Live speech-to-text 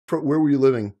where were you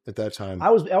living at that time? I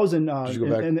was in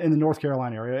in the North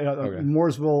Carolina area,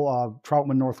 Mooresville,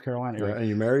 Troutman, North Carolina area. Right. And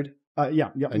you married? Yeah.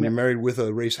 And you're married with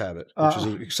a race habit, which is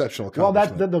an exceptional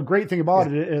accomplishment. Well, the great thing about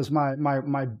it is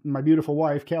my beautiful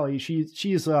wife, Kelly,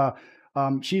 she's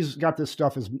got this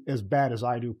stuff as bad as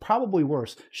I do, probably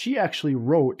worse. She actually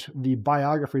wrote the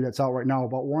biography that's out right now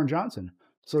about Warren Johnson.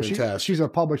 So she's a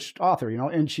published author,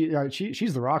 and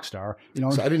she's the rock star,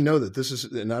 So I didn't know that this is,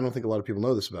 and I don't think a lot of people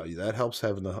know this about you. That helps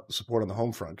having the support on the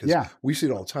home front, because we see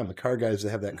it all the time. The car guys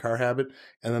that have that car habit,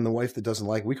 and then the wife that doesn't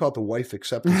like it. We call it the wife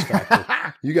acceptance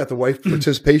factor. You got the wife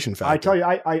participation factor. I tell you,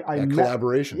 I met,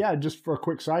 collaboration. Yeah, just for a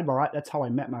quick sidebar, that's how I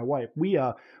met my wife. We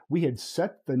had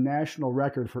set the national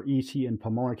record for ET in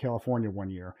Pomona, California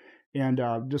one year. And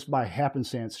just by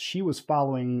happenstance, she was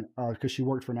following, because she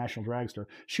worked for National Dragster,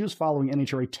 she was following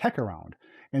NHRA Tech around.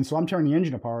 And so I'm tearing the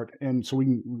engine apart, and so we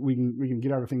can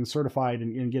get everything certified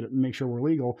and make sure we're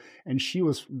legal. And she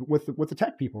was with the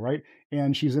tech people, right?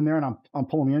 And she's in there, and I'm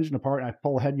pulling the engine apart, and I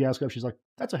pull a head gasket up. She's like,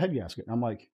 "That's a head gasket." And I'm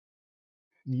like,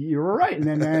 "You're right."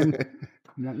 And then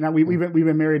now we've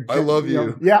been married. I love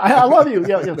you. Yeah, I love you.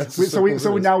 Yeah.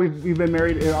 So now we've been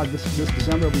married. This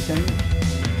December will be 10 years.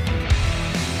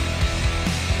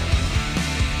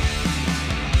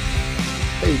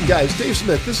 Hey guys, Dave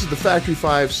Smith. This is the Factory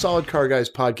 5 Solid Car Guys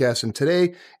podcast, and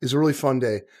today is a really fun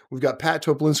day. We've got Pat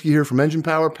Topolinski here from Engine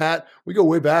Power. Pat, we go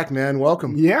way back, man.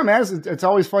 Welcome. Yeah, man. It's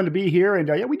always fun to be here, and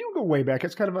we do go way back.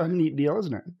 It's kind of a neat deal,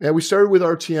 isn't it? Yeah, we started with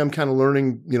RTM, kind of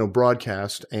learning,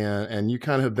 broadcast, and you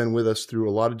kind of have been with us through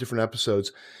a lot of different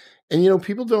episodes. And,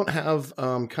 people don't have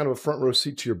kind of a front row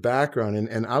seat to your background.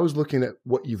 And I was looking at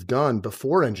what you've done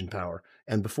before Engine Power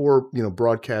and before,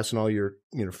 broadcast and all your,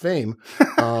 fame.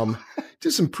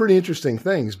 Did some pretty interesting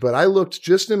things. But I looked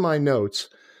just in my notes.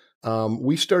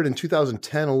 We started in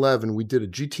 2010-11. We did a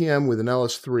GTM with an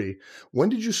LS3. When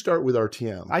did you start with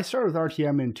RTM? I started with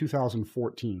RTM in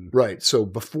 2014. Right. So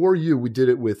before you, we did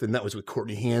it with, and that was with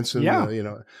Courtney Hansen. Yeah.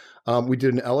 We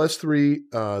did an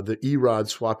LS3, the E-Rod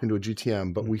swapped into a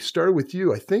GTM, but we started with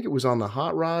you. I think it was on the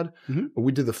Hot Rod. Mm-hmm.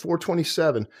 We did the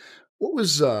 427. What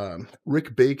was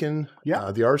Rick Bacon, the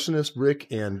arsonist, Rick,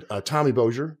 and Tommy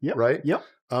Bozier, right? Yep.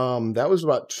 That was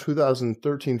about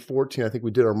 2013, 14. I think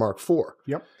we did our Mark IV.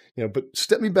 Yep. But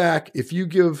step me back. If you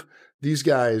give these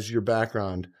guys your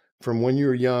background from when you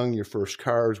were young, your first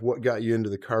cars, what got you into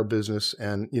the car business,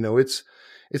 and it's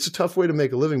a tough way to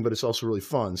make a living, but it's also really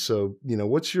fun. So,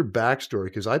 what's your backstory?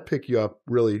 Because I pick you up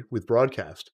really with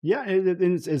broadcast. Yeah,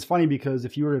 it's funny because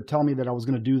if you were to tell me that I was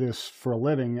going to do this for a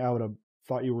living, I would have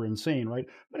thought you were insane, right?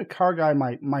 I've been a car guy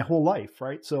my whole life,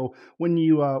 right? So when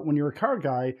you're a car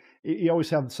guy, you always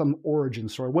have some origin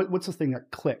story. What's the thing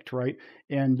that clicked, right?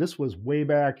 And this was way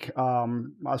back. I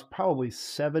was probably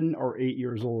 7 or 8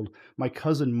 years old. My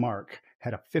cousin Mark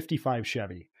had a 55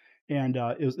 Chevy. And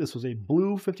this was a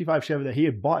blue 55 Chevy that he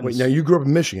had bought. Wait, now you grew up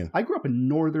in Michigan. I grew up in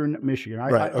northern Michigan.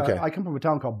 I come from a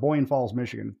town called Boyne Falls,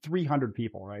 Michigan. 300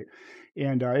 people, right?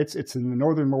 And it's in the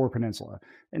northern Lower Peninsula.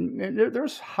 And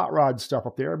there's hot rod stuff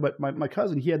up there. But my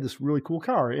cousin, he had this really cool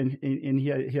car, and he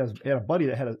had a buddy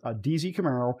that had a DZ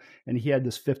Camaro, and he had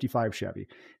this 55 Chevy.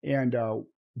 And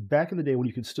back in the day when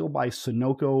you could still buy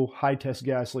Sunoco high-test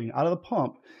gasoline out of the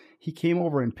pump, he came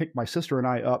over and picked my sister and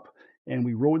I up, and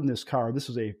we rode in this car. This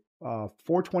was a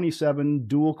 427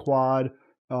 dual quad,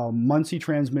 Muncie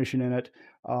transmission in it,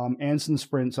 Anson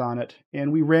Sprints on it,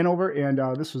 and we ran over. And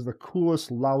this was the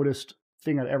coolest, loudest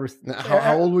thing I'd ever.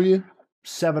 How old were you?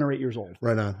 7 or 8 years old.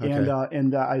 Right on. Okay.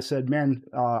 And I said, man,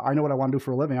 I know what I want to do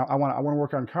for a living. I want to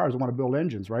work on cars. I want to build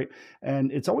engines, right?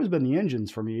 And it's always been the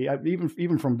engines for me.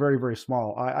 Even from very, very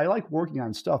small. I like working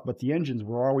on stuff, but the engines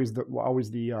were always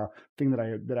the thing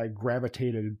that I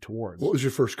gravitated towards. What was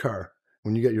your first car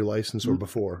when you got your license, or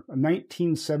before? A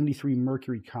 1973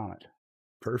 Mercury Comet.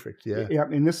 Perfect. Yeah. Yeah.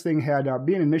 And this thing had,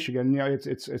 being in Michigan,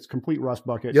 it's complete rust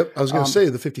bucket. Yep. I was going to say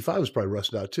the 55 was probably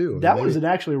rusted out too. That was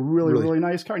actually a really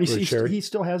nice car. And really he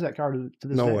still has that car to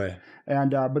this day. No way.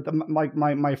 And, but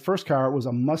my first car was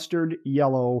a mustard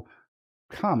yellow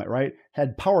Comet, right?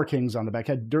 Had Power Kings on the back,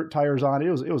 had dirt tires on it.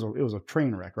 It was a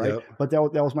train wreck, right? Yep. But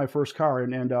that was my first car.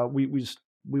 And we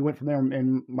went from there,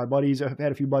 and my buddies, I've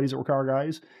had a few buddies that were car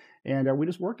guys, and we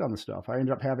just worked on the stuff. I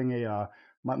ended up having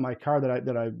my car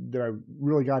that I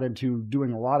really got into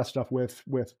doing a lot of stuff with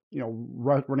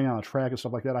running on a track and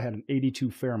stuff like that. I had an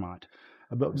 82 Fairmont.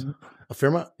 A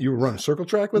Fairmont? You were running circle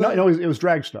track with that? No, it was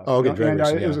drag stuff. Oh, okay, drag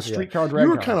racing. It was a street car drag.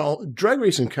 You were kind of drag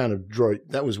racing, kind of.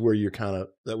 That was where you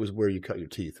cut your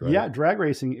teeth, right? Yeah, drag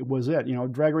racing was it.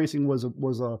 Drag racing was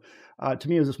to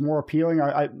me, it was just more appealing.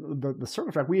 The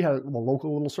circle track, we had a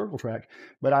local little circle track,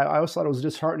 but I always thought it was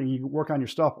disheartening. You work on your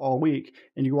stuff all week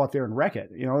and you go out there and wreck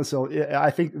it, So I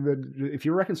think that if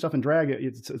you're wrecking stuff and drag it,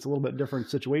 it's a little bit different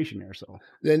situation there. So,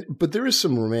 but there is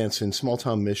some romance in small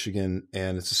town Michigan,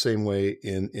 and it's the same way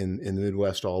in the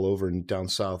Midwest all over and down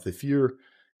south. If you're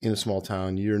in a small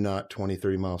town, you're not 20,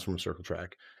 30 miles from a circle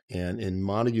track. And in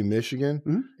Montague,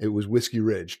 Michigan, it was Whiskey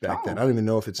Ridge back then. I don't even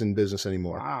know if it's in business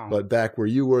anymore. Wow. But back where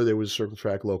you were, there was a circle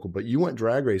track local. But you went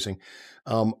drag racing.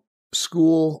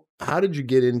 School, how did you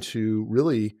get into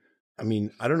really, I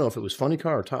mean, I don't know if it was funny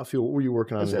car or top fuel. What were you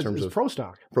working on in terms of? Pro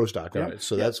stock. Pro stock, all right.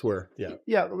 So that's where,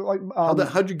 Yeah. Like,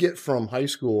 how'd you get from high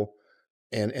school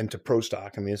and to pro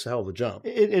stock? I mean, it's a hell of a jump.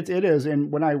 It is.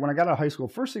 And when I got out of high school,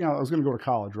 first thing I was going to go to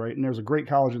college, right? And there's a great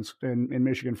college in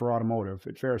Michigan for automotive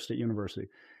at Ferris State University.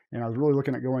 And I was really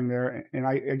looking at going there. And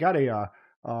I got an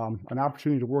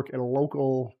opportunity to work at a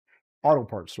local auto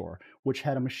parts store, which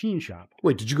had a machine shop.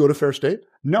 Wait, did you go to Ferris State?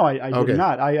 No, I did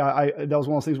not. I that was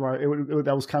one of those things where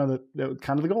that was kind of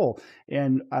the goal.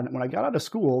 And when I got out of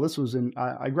school, this was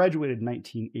I graduated in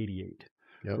 1988.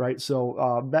 Yep. Right.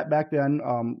 So back then,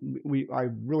 I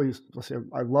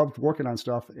loved working on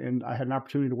stuff, and I had an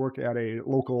opportunity to work at a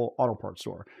local auto parts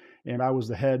store. And I was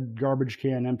the head garbage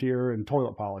can emptier and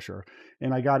toilet polisher.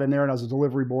 And I got in there and I was a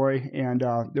delivery boy. And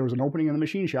there was an opening in the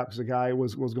machine shop because the guy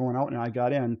was going out, and I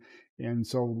got in. And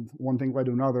so one thing led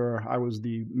to another. I was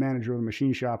the manager of the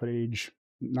machine shop at age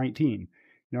 19.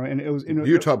 And it was. You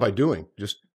were taught by doing.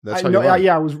 Just that's how you know. learned.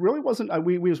 Yeah, I was really wasn't.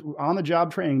 We was on the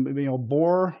job training.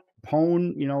 Bore.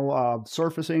 Hone,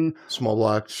 surfacing, small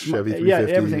block, Chevy 350s. Yeah,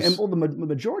 everything. And the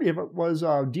majority of it was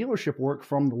dealership work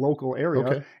from the local area.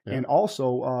 Okay. Yeah. And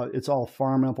also it's all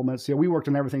farm implements. We worked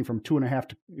on everything from 2.5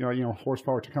 to,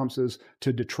 horsepower Tecumsehs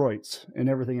to Detroits and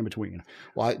everything in between.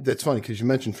 Well, that's funny because you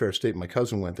mentioned Ferris State. My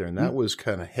cousin went there, and that was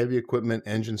kind of heavy equipment,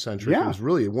 engine centric. Yeah. It was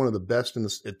really one of the best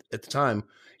at the time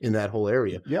in that whole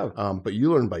area. Yeah. But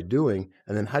you learned by doing.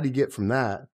 And then how do you get from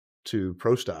that to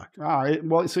pro stock? So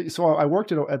I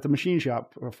worked at the machine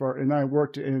shop and I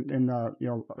worked in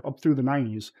up through the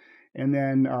 90s. And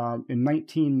then in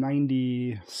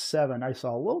 1997, I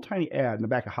saw a little tiny ad in the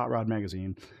back of Hot Rod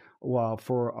magazine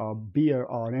for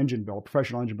an engine builder,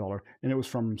 professional engine builder, and it was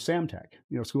from Samtech,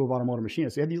 School of Automotive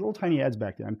Machinists. They had these little tiny ads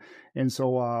back then, and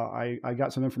so I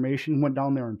got some information, went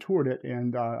down there and toured it,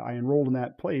 and I enrolled in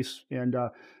that place, and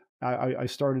I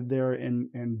started there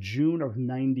in June of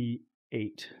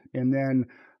 '98, and then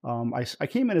I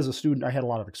came in as a student. I had a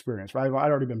lot of experience. Right? I'd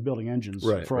already been building engines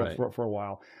for a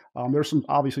while. There's some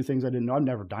obviously things I didn't know. I'd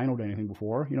never dynoed anything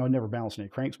before. I'd never balanced any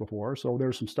cranks before. So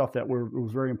there's some stuff that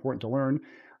was very important to learn.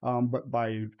 But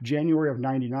by January of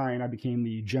 '99, I became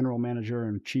the general manager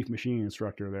and chief machining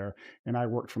instructor there. And I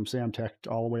worked from Samtech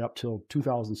all the way up till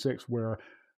 2006, where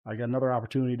I got another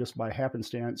opportunity just by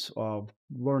happenstance of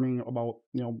learning about,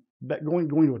 going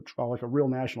to a real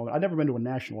national. I'd never been to a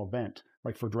national event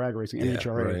like for drag racing,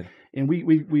 NHRA. Right. And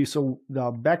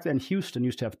back then Houston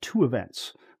used to have 2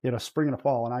 events. They had a spring and a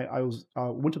fall, and I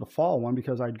went to the fall one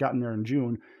because I'd gotten there in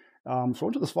June. So I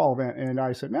went to this fall event, and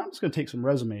I said, man, I'm just going to take some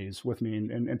resumes with me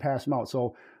and pass them out.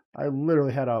 So I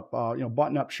literally had a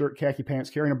button-up shirt, khaki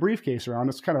pants, carrying a briefcase around.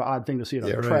 It's kind of an odd thing to see at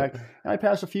a track. And I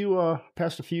passed a few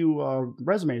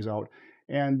resumes out,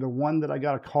 and the one that I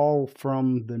got a call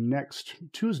from the next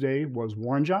Tuesday was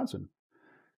Warren Johnson.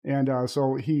 And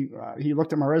so he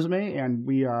looked at my resume, and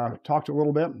we talked a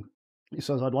little bit. He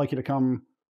says, I'd like you to come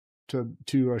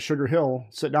to Sugar Hill,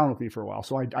 sit down with me for a while.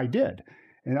 So I did.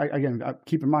 And again,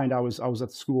 keep in mind, I was at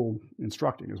the school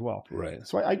instructing as well. Right.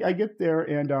 So I get there,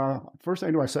 and first thing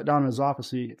I do, I sat down in his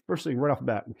office. First thing right off the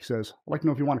bat, he says, "I'd like to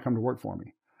know if you want to come to work for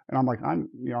me." And I'm like,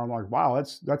 wow,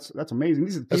 that's amazing.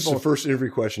 These are people. That's the first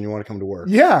interview question. You want to come to work?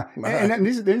 Yeah, and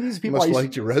these people must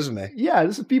liked your resume. Yeah,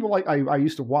 this is people like I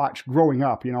used to watch growing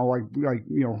up. Like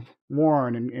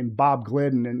Warren and Bob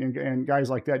Glidden and guys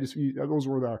like that. Those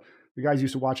were the guys you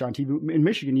used to watch on TV. In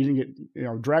Michigan, you didn't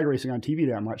get drag racing on TV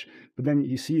that much, but then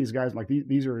you see these guys like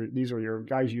these are your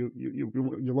guys you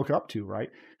look up to, right?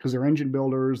 Because they're engine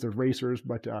builders, they're racers.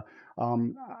 But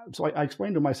so I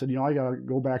explained to him. I said, I got to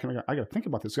go back and I got to think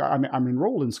about this. I'm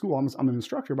enrolled in school. I'm an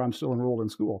instructor, but I'm still enrolled in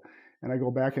school. And I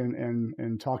go back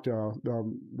and talk to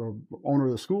the owner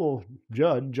of the school,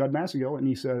 Judd Massigo, and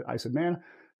I said, man,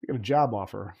 I got a job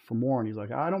offer from Warren. He's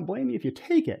like, I don't blame you if you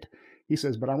take it. He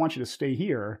says, but I want you to stay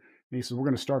here. And he says, we're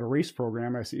going to start a race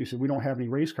program. He said, we don't have any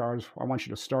race cars. I want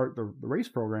you to start the race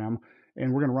program,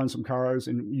 and we're going to run some cars,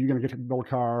 and you're going to get to build a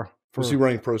car. Was he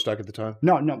running pro stock at the time?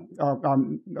 No.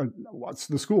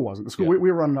 The school wasn't. The school,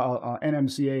 we were running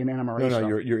NMCA and NMRA.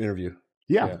 No, your interview.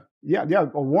 Yeah.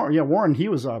 Warren, he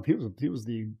was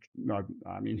the,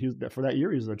 I mean, for that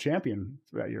year, he was the champion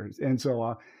for that year.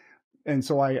 And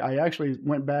so I actually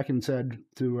went back and said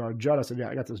to Judd, I said, yeah,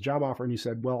 I got this job offer. And he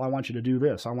said, well, I want you to do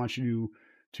this. I want you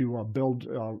to build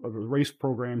a race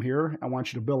program here. I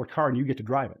want you to build a car and you get to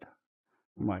drive it.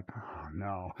 I'm like, oh,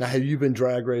 no. Now, have you been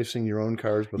drag racing your own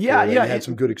cars before? Yeah. You had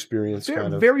some good experience.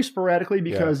 Very sporadically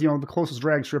because, the closest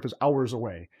drag strip is hours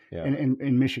away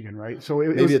in Michigan, right? So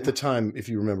maybe at the time, if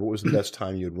you remember, what was the best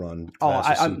time you'd run?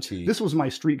 This was my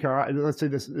street car. Let's say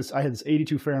this I had this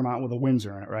 82 Fairmont with a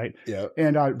Windsor in it, right? Yeah.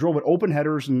 And I drove it open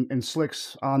headers and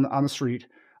slicks on the street.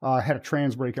 Had a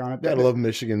trans brake on it. I love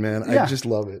Michigan, man. I just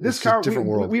love it. This car, different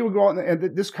world. We would go out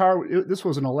and this car. This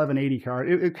was an 1180 car.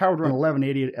 It car would run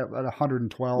 1180 at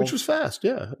 112, which was fast.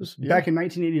 Yeah, back in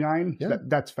 1989.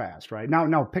 That's fast, right?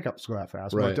 Now pickups go that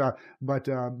fast, right? But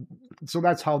so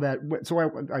that's how that went. So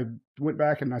I went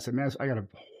back and I said, man, I got a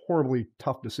horribly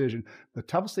tough decision. The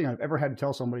toughest thing I've ever had to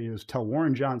tell somebody is tell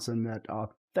Warren Johnson that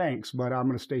thanks, but I'm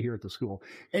going to stay here at the school.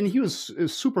 And he was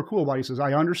super cool about it. He says,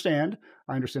 I understand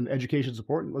education's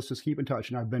important. Let's just keep in touch.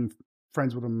 And I've been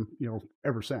friends with him,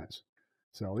 ever since.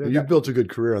 So you've built a good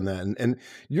career on that. And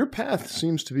your path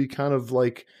seems to be kind of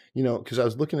like, because I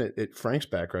was looking at Frank's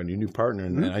background, your new partner,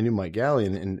 and I knew Mike Galley,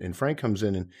 and Frank comes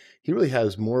in and he really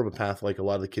has more of a path like a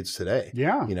lot of the kids today.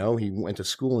 Yeah. He went to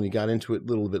school and he got into it a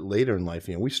little bit later in life.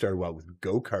 We started out with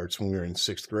go-karts when we were in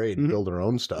 6th grade, building our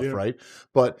own stuff, right?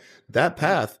 But that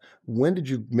path, when did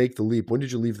you make the leap? When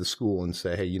did you leave the school and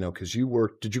say, hey, because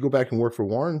did you go back and work for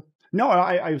Warren? No,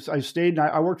 I stayed. And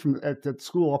I worked at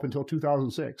school up until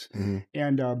 2006. Mm-hmm.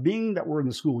 And being that we're in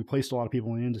the school, we placed a lot of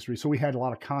people in the industry, so we had a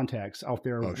lot of contacts out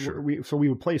there. Oh, sure. So we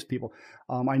would place people.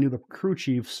 I knew the crew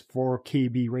chiefs for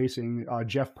KB Racing,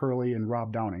 Jeff Purley and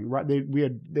Rob Downing.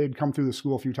 They'd come through the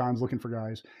school a few times looking for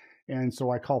guys. And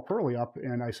so I called Purley up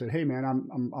and I said, "Hey man,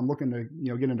 I'm looking to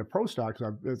get into pro stock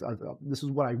because this is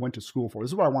what I went to school for.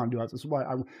 This is what I want to do. This is why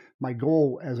my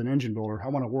goal as an engine builder. I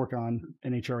want to work on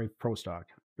NHRA pro stock.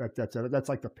 That's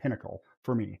like the pinnacle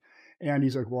for me." And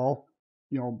he's like, "Well,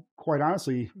 quite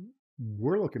honestly,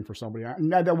 we're looking for somebody."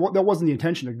 And that wasn't the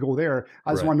intention to go there.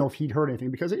 I just want to know if he'd heard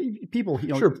anything because people,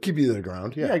 sure, keep you to the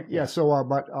ground. Yeah. So,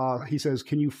 but he says,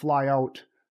 "Can you fly out?"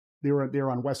 They were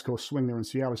on West Coast Swing. They were in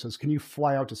Seattle. He says, "Can you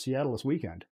fly out to Seattle this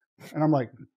weekend?" And I'm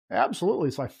like,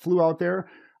 "Absolutely." So I flew out there.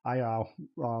 I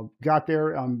got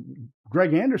there.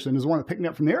 Greg Anderson is the one that picked me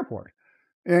up from the airport.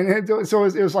 And so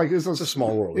it was like it's a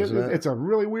small world, isn't it? It's a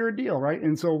really weird deal, right?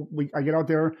 And so I get out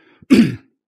there.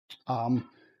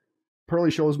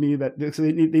 Purley shows me that they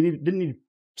didn't need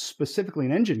specifically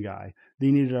an engine guy.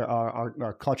 They needed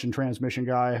a clutch and transmission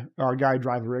guy, or a guy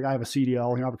drive the rig. I have a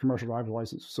CDL, I have a commercial driver's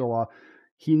license, so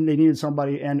they needed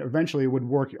somebody, and eventually would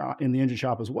work in the engine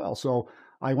shop as well. So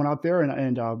I went out there,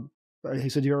 and he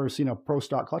said, "You ever seen a pro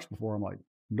stock clutch before?" I'm like,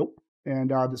 "Nope." And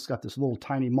this got this little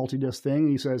tiny multi-disc thing.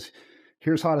 He says,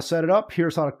 "Here's how to set it up.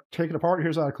 Here's how to take it apart.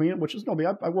 Here's how to clean it," which is no big.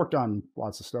 I worked on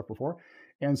lots of stuff before.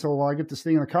 And so I get this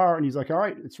thing in the car and he's like, "All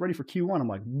right, it's ready for Q1. I'm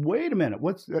like, "Wait a minute.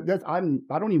 What's that? I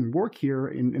don't even work here.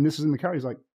 And this is in the car." He's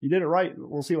like, "You did it right.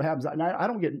 We'll see what happens." And I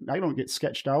don't get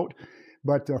sketched out.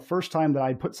 But the first time that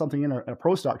I put something in a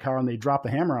pro stock car and they dropped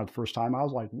the hammer out the first time, I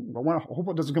was like, I hope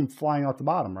it doesn't come flying out the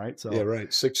bottom, right? So yeah,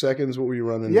 right. 6 seconds. What were you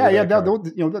running? Yeah.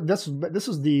 This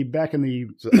is the back in the.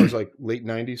 So it was like late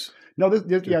 90s. No,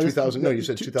 2000. No, you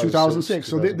said 2006.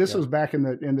 So this was back in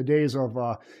the days of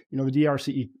the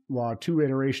DRCE 2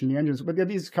 iteration, the engines. But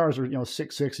these cars are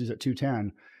 660s at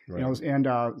 210.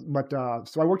 Right.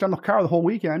 So I worked on the car the whole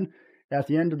weekend. At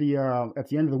the end of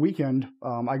the weekend,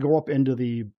 I go up into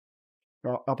the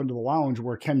lounge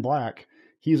where Ken Black,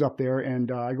 he's up there,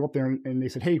 and I go up there and they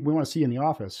said, "Hey, we want to see you in the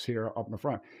office here up in the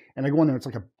front." And I go in there, it's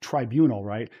like a tribunal,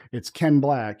 right? It's Ken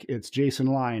Black, it's Jason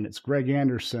Line, it's Greg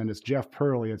Anderson, it's Jeff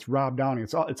Purley, it's Rob Downing,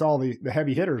 it's all the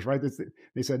heavy hitters, right?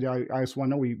 They said, "I just want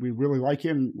to know, we really like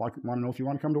you and want to know if you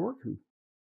want to come to work."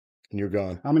 And you're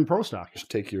gone. I'm in pro stock. Just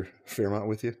take your Fairmont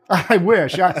with you. I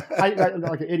wish. I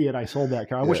like an idiot. I sold that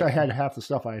car. I wish I had half the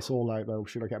stuff I sold. I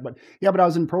should have kept. But I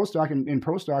was in pro stock, and in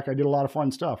pro stock, I did a lot of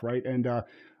fun stuff, right? And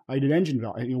I did engine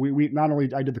development. We not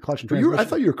only I did the clutch and transmission. I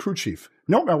thought you were a crew chief.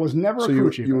 No, I was never a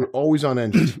crew chief. You were always on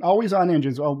engines. Always on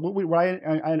engines.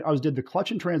 I did the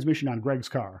clutch and transmission on Greg's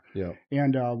car. Yeah.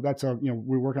 And that's we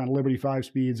work on Liberty 5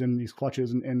 speeds and these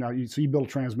clutches, so you build a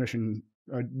transmission,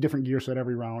 a different gear set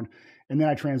every round. And then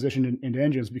I transitioned into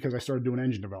engines because I started doing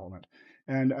engine development.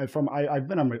 And I've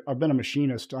been a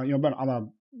machinist. I'm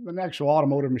an actual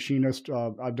automotive machinist.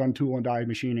 I've done tool and die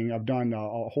machining. I've done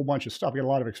a whole bunch of stuff. I got a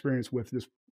lot of experience with this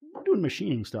doing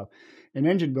machining stuff and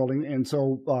engine building. And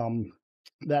so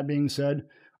that being said,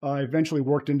 I eventually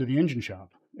worked into the engine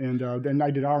shop. And then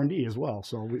I did R&D as well.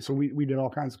 So we did all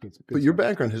kinds of good stuff. But your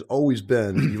background has always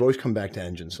been, you've always come back to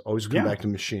engines, always come back to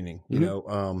machining. You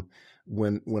know,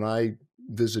 when I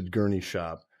visited Gurney's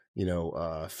shop, you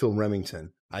know, Phil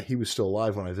Remington, he was still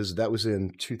alive when I visited. That was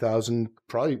in 2000,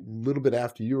 probably a little bit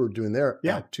after you were doing there.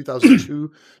 Yeah. 2002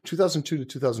 to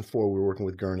 2004, we were working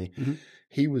with Gurney.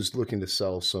 He was looking to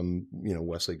sell some, you know,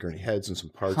 Westlake Gurney heads and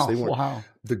some parts. They weren't. Wow.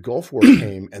 The Gulf War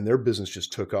came and their business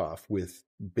just took off with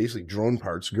basically drone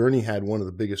parts. Gurney had one of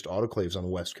the biggest autoclaves on the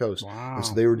West Coast. Wow. And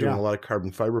so they were doing a lot of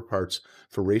carbon fiber parts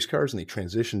for race cars, and they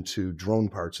transitioned to drone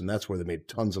parts, and that's where they made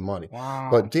tons of money. Wow.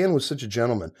 But Dan was such a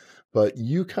gentleman. But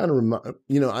you kind of,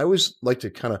 you know, I always like to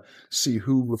kind of see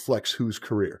who reflects whose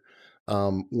career.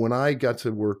 When I got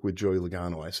to work with Joey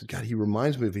Logano, I said, God, he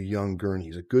reminds me of a young Gurney.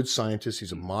 He's a good scientist.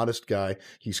 He's a modest guy.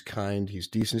 He's kind. He's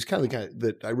decent. He's kind of the guy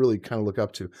that I really kind of look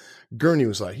up to. Gurney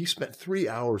was like, he spent 3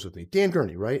 hours with me. Dan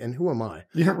Gurney, right? And who am I?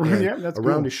 Yeah, that's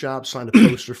around cool. his shop, signed a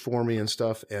poster for me and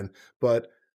stuff. But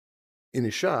in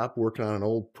his shop, working on an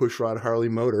old pushrod Harley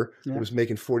motor that was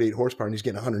making 48 horsepower, and he's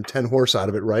getting 110 horse out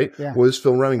of it, right? Yeah. Was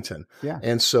Phil Remington. Yeah.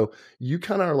 And so you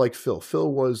kind of are like Phil.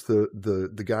 Phil was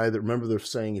the guy that, remember the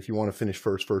saying, if you want to finish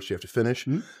first, you have to finish.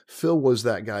 Phil was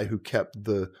that guy who kept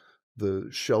the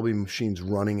Shelby machines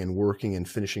running and working and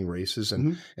finishing races.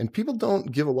 And people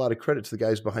don't give a lot of credit to the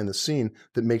guys behind the scene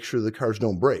that make sure the cars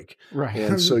don't break. Right.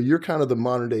 And so you're kind of the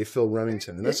modern day Phil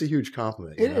Remington. And that's a huge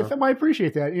compliment. I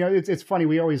appreciate that. You know, it's funny.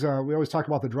 We always talk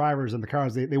about the drivers and the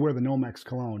cars. They wear the Nomex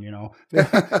cologne, you know?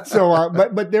 So,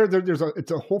 but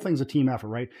it's a whole thing's a team effort,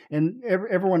 right? And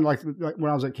everyone, like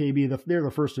when I was at KB, they're the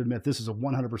first to admit this is a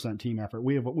 100% team effort.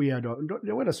 We had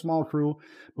a small crew,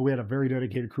 but we had a very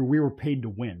dedicated crew. We were paid to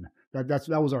win.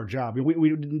 That was our job. We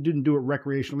didn't do it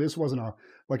recreationally. This wasn't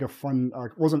a fun,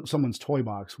 wasn't someone's toy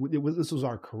box. This was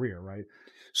our career, right?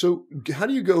 So how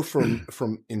do you go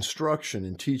from instruction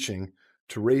and teaching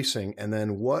to racing, and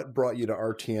then what brought you to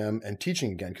RTM and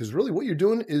teaching again? Because really, what you're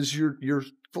doing is you're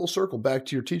full circle back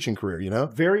to your teaching career. You know,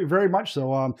 very, very much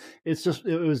so. It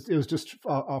was just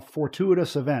a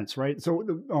fortuitous events, right?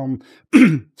 So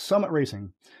Summit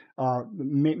Racing.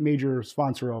 Major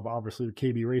sponsor of obviously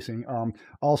KB Racing,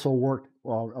 also worked.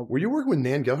 Were you working with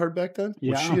Nan Gellhardt back then?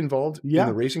 Yeah. Was she involved in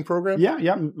the racing program?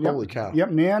 Yeah. Holy cow.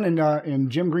 Yep. Nan and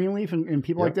Jim Greenleaf and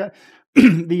people like that.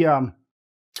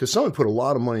 Because someone put a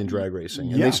lot of money in drag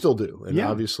racing, and they still do. And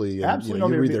obviously, you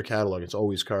read their catalog, it's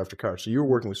always car after car. So you were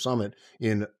working with Summit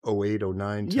in 08,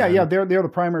 09, 10. Yeah, they're the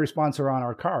primary sponsor on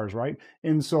our cars, right?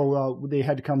 And so they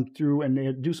had to come through and they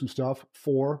had to do some stuff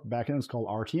for, back then it's called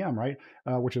RTM, right?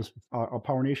 Which is a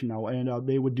Power Nation now. And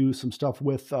they would do some stuff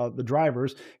with the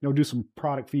drivers, do some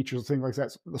product features, things like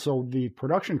that. So the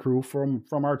production crew from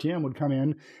RTM would come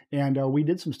in, and we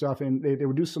did some stuff, and they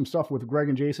would do some stuff with Greg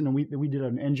and Jason, and we did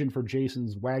an engine for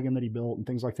Jason's wagon that he built and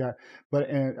things like that. But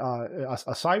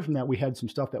aside from that, we had some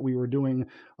stuff that we were doing.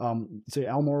 Say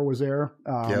Elmore was there,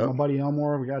 my buddy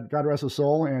Elmore. We got God rest his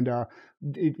soul, and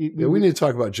we need to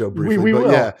talk about Joe briefly.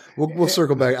 We'll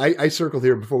circle back. I circled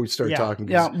here before we start talking.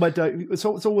 But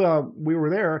so we were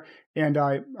there, and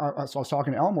I was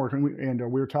talking to Elmore, and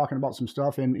we were talking about some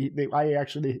stuff, and they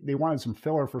wanted some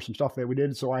filler for some stuff that we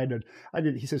did. So I did.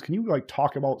 He says, "Can you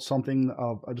talk about something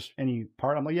of just any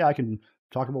part?" I'm like, "Yeah, I can."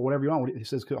 Talk about whatever you want. He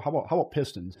says, how about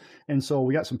pistons? And so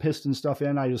we got some piston stuff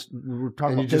in. We were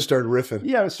talking about. You just started riffing.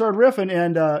 Yeah, I started riffing,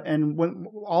 and when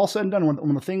all said and done,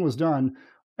 when the thing was done,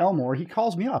 Elmore, he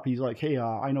calls me up. He's like, "Hey,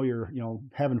 I know you're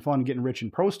having fun getting rich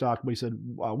in pro stock, but he said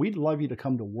we'd love you to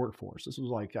come to work for us." This was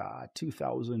like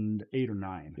 2008 or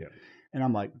 9. Yeah. And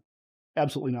I'm like,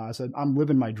 absolutely not. I said, I'm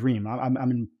living my dream. I'm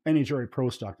in NHRA pro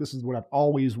stock. This is what I've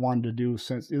always wanted to do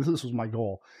since this was my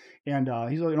goal. And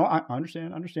he's like, I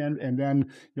understand. And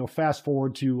then, fast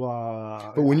forward to.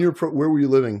 But when you're where were you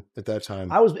living at that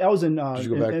time? I was in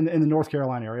the North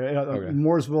Carolina area,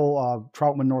 Mooresville,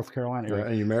 Troutman, North Carolina area.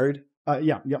 And you married?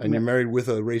 Yeah. And you're married with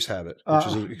a race habit, which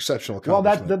is an exceptional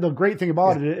accomplishment. Well, the great thing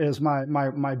about it is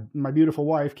my beautiful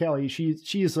wife, Kelly,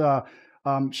 she's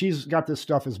got this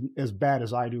stuff as bad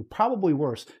as I do, probably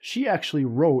worse. She actually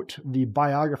wrote the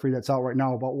biography that's out right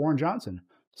now about Warren Johnson.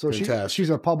 So she's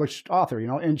a published author,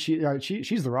 and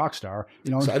she's the rock star,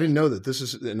 So I didn't know that this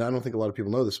is, and I don't think a lot of people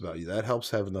know this about you. That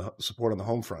helps having the support on the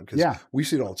home front, because we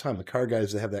see it all the time. The car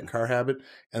guys that have that car habit,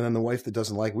 and then the wife that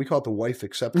doesn't like it. We call it the wife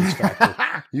acceptance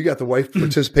factor. You got the wife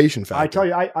participation factor. I tell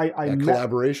you, I met,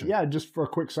 collaboration. Yeah, just for a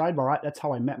quick sidebar, that's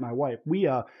how I met my wife. We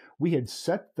had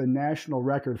set the national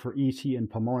record for ET in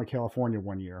Pomona, California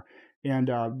one year.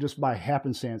 And just by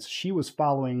happenstance, she was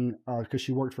following, because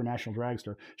she worked for National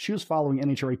Dragster, she was following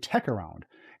NHRA Tech around.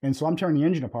 And so I'm tearing the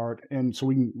engine apart, and so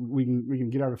we can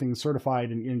get everything certified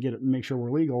and get it, make sure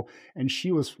we're legal. And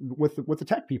she was with the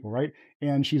tech people, right?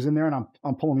 And she's in there, and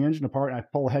I'm pulling the engine apart, and I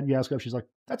pull a head gasket up. She's like,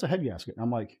 "That's a head gasket." And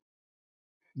I'm like,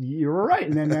 "You're right."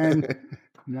 And then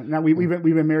now we've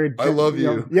been married. I love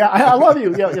you. Yeah, I love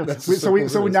you. Yeah.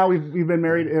 So now we've been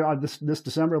married. This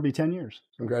December will be 10 years.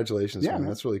 Congratulations, man.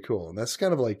 That's really cool. And that's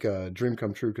kind of like a dream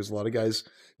come true, because a lot of guys,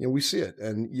 we see it,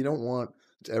 and you don't want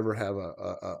to ever have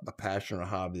a passion or a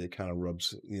hobby that kind of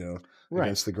rubs,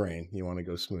 against the grain. You want to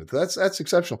go smooth. That's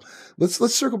exceptional.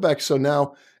 Let's circle back. So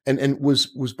now, and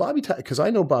was Bobby, because I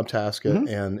know Bob Tasca,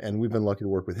 and we've been lucky to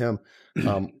work with him.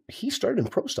 He started in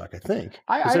pro stock, I think.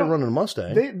 They were running a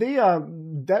Mustang.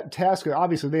 That Tasca,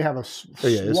 obviously they have a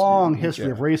long history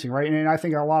of racing, right? And I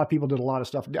think a lot of people did a lot of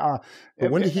stuff.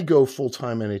 But when did he go full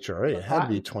time NHRA? It had to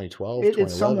be 2012.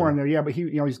 It's somewhere in there, yeah. But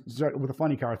he's with a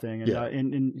funny car thing,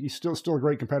 and he's still a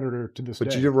great competitor to this day.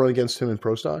 But did you ever run against him in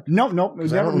pro stock? No. I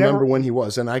don't remember when he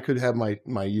was, and I could have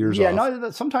my years off. Yeah, no.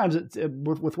 Sometimes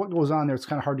with what goes on there, it's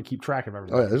kind of hard to keep track of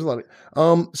everything. Oh yeah, there's a lot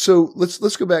of. So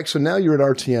let's go back. So now you're at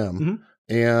RTM,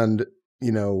 and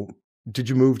did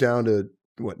you move down to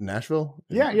Nashville?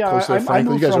 Yeah.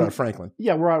 Franklin. You guys are out of Franklin.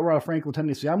 Yeah, we're out of Franklin,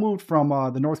 Tennessee. I moved from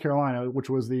the North Carolina, which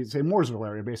was the Mooresville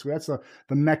area. Basically, that's the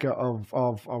mecca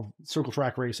of circle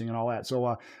track racing and all that.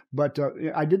 So, but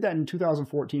I did that in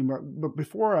 2014. But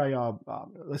before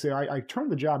I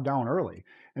turned the job down early.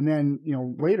 And then,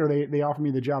 later they offered me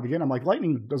the job again. I'm like,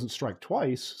 lightning doesn't strike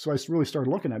twice. So I really started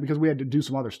looking at it, because we had to do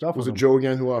some other stuff. Was it Joe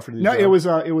again who offered you the job? No,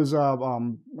 it was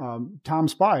Tom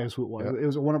Spy is who it was. Yep. It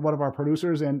was one of our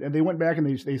producers, and they went back and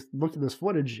they looked at this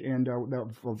footage and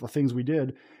of the things we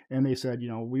did, and they said,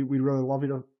 we'd really love you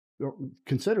to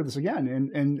consider this again.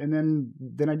 And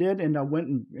then I did, and I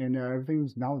went and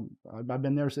everything's now, I've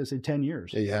been there since 10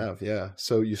 years. Yeah, you have. Yeah.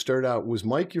 So you started out, was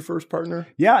Mike your first partner?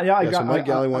 Yeah. I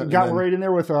got right in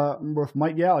there with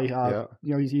Mike Galley.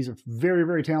 He's a very,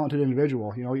 very talented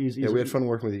individual. We had fun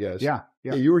working with you guys. Yeah.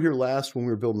 You were here last when we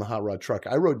were building the hot rod truck.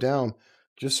 I wrote down,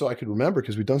 just so I could remember,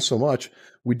 because we've done so much.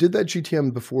 We did that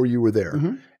GTM before you were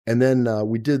there. And then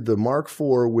we did the Mark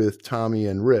IV with Tommy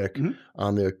and Rick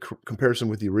on the comparison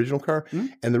with the original car.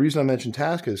 And the reason I mentioned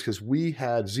Tasca is because we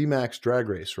had Z-Max drag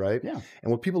race, right? Yeah.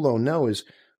 And what people don't know is,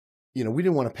 we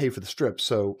didn't want to pay for the strip.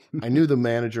 So I knew the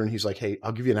manager, and he's like, "Hey,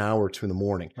 I'll give you an hour or two in the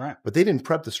morning." Right. But they didn't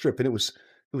prep the strip, and it was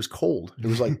cold. It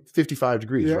was like 55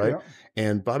 degrees, right? Yeah.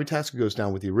 And Bobby Tasca goes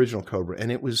down with the original Cobra,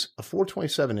 and it was a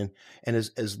 427. And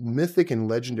as mythic and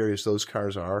legendary as those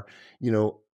cars are,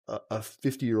 a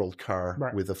 50-year-old car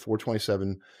with a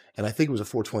 427, and I think it was a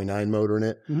 429 motor in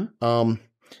it.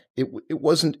 It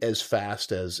wasn't as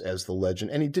fast as the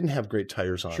Legend, and he didn't have great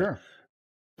tires on it.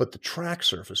 But the track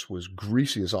surface was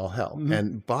greasy as all hell.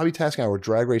 And Bobby Tasca and I were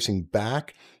drag racing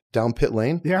back down pit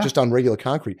lane, just on regular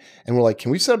concrete. And we're like,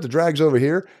 "Can we set up the drags over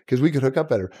here? Because we could hook up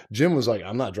better." Jim was like,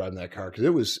 "I'm not driving that car,"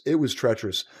 because it was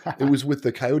treacherous. It was with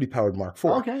the Coyote powered Mark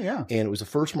IV. Okay, yeah. And it was the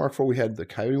first Mark IV we had. The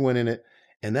Coyote went in it.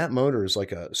 And that motor is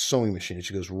like a sewing machine.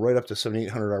 It goes right up to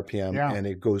 7,800 RPM, and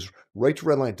it goes right to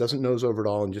red line. It doesn't nose over at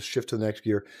all, and just shift to the next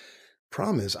gear.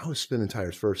 Problem is, I was spinning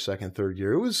tires first, second, third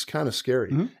gear. It was kind of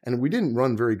scary. And we didn't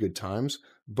run very good times,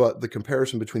 but the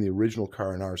comparison between the original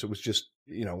car and ours, it was just,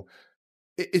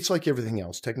 it's like everything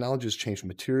else. Technology has changed: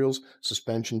 materials,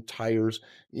 suspension, tires,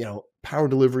 power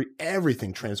delivery,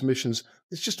 everything, transmissions.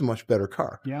 It's just a much better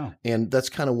car. Yeah. And that's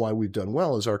kind of why we've done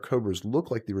well, is our Cobras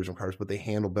look like the original cars, but they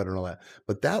handle better and all that.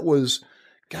 But that was,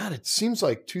 God, it seems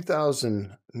like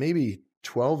 2000, maybe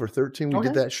 12 or 13, we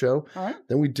did that show. All right.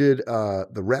 Then we did the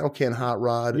Rattle Can Hot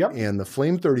Rod and the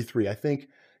Flame 33. I think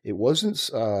it wasn't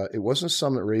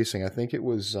Summit Racing. I think it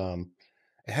was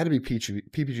it had to be PPG.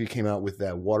 PPG came out with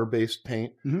that water-based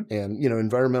paint, and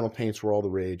environmental paints were all the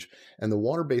rage. And the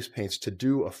water-based paints, to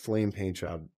do a flame paint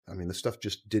job, I mean, the stuff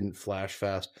just didn't flash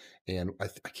fast. And I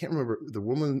can't remember, the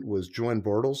woman was Joanne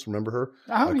Bortles. Remember her?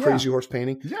 Crazy Horse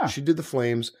Painting. Yeah, she did the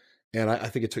flames. And I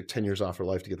think it took 10 years off her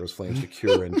life to get those flames to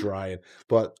cure and dry.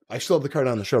 But I still have the car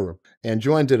down in the showroom. And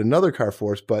Joanne did another car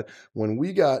for us. But when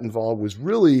we got involved was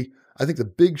really, I think the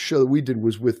big show that we did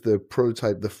was with the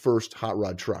prototype, the first hot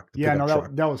rod truck. That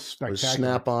was spectacular. It was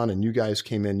Snap-on, and you guys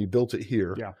came in, you built it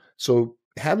here. Yeah. So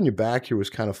having you back here was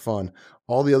kind of fun.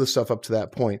 All the other stuff up to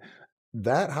that point,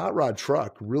 that hot rod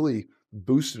truck really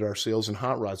boosted our sales in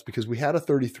hot rods, because we had a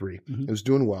 33. It was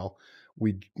doing well.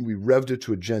 We revved it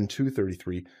to a Gen 2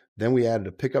 33. Then we added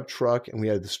a pickup truck, and we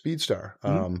added the Speedstar. I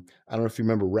don't know if you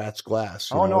remember Rat's Glass.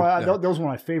 Those were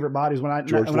my favorite bodies. When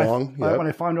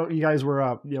I found out you guys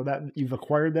were that you've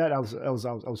acquired that, I was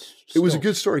It was a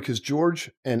good story, because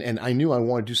George and I knew I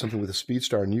wanted to do something with a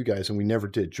Speedstar and you guys, and we never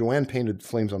did. Joanne painted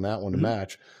flames on that one to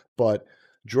match, but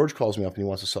George calls me up and he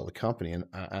wants to sell the company. And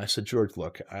I said, George,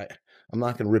 look, I'm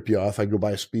not going to rip you off. I go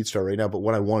buy a Speedstar right now, but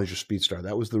what I want is your Speedstar.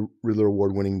 That was the Riddler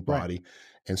Award-winning body. Right.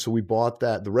 And so we bought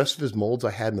that. The rest of his molds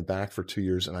I had in the back for 2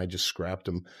 years, and I just scrapped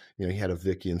them. You know, he had a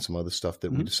Vicky and some other stuff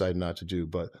that we decided not to do.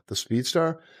 But the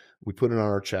Speedstar, we put it on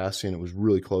our chassis, and it was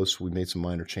really close. We made some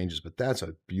minor changes, but that's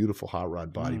a beautiful hot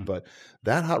rod body. But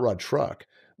that hot rod truck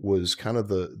was kind of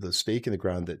the stake in the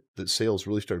ground that sales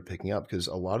really started picking up, because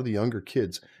a lot of the younger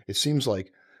kids, it seems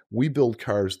like we build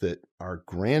cars that our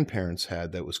grandparents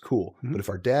had that was cool. But if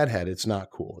our dad had it, it's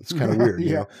not cool. It's kind of weird.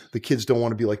 You know, the kids don't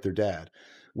want to be like their dad.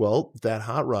 Well, that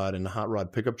hot rod and the hot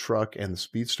rod pickup truck and the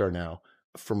Speedstar now,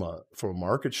 from a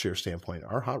market share standpoint,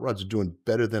 our hot rods are doing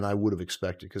better than I would have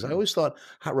expected, because I always thought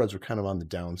hot rods were kind of on the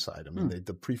downside. I mean,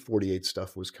 the pre-48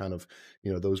 stuff was kind of,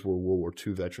 you know, those were World War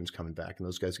II veterans coming back, and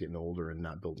those guys getting older and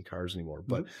not building cars anymore.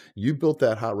 But you built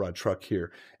that hot rod truck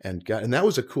here, and that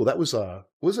was it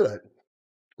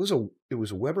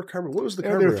was a Weber carburetor. What was the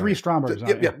carburetor? There were 3 Strombergs.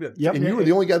 Yep. And you were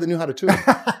the only guy that knew how to tune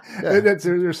it.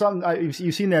 There's something,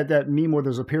 you've seen that meme where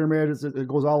there's a pyramid, it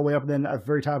goes all the way up, and then at the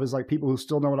very top is like people who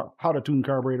still know how to tune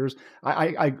carburetors.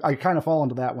 I kind of fall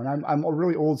into that one. I'm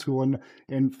really old school,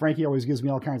 and Frankie always gives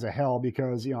me all kinds of hell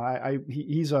because, you know,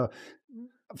 he's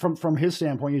from his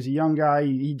standpoint, he's a young guy.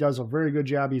 He does a very good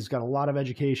job. He's got a lot of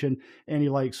education, and he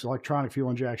likes electronic fuel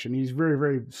injection. He's very,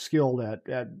 very skilled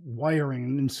at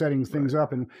wiring and setting things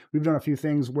up. And we've done a few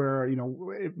things where, you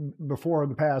know, before in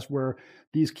the past where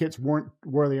these kits weren't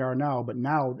where they are now, but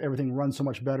now everything runs so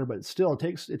much better. But still,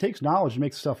 it takes knowledge to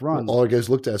make stuff run. Well, all our guys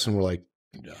looked at us and were like,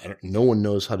 no one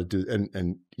knows how to do it.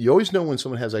 And you always know when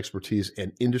someone has expertise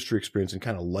and industry experience and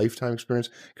kind of lifetime experience,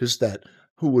 because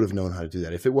who would have known how to do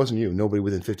that? If it wasn't you, nobody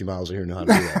within 50 miles of here knew how to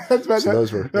do that.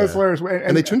 That's hilarious.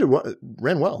 And they tuned it,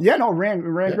 ran well. Yeah, no, ran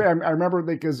great. I remember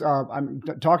because I'm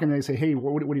talking and they say, hey,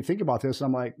 what do you think about this? And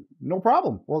I'm like, no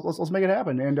problem. Well, let's make it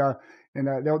happen. And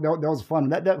that was fun.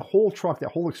 That whole truck, that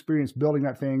whole experience building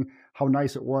that thing, how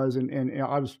nice it was. And you know,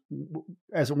 I was,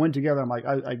 as it went together, I'm like,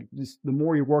 I just, the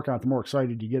more you work on it, the more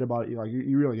excited you get about it. You're like,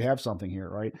 you really have something here,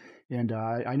 right? And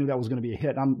I knew that was going to be a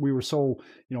hit. We were so,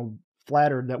 you know,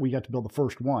 flattered that we got to build the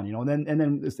first one, you know, and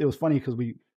then it was funny because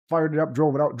we fired it up,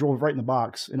 drove it out, drove it right in the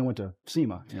box, and it went to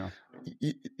SEMA, you know.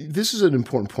 This is an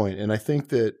important point, and I think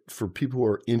that for people who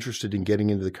are interested in getting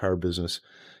into the car business,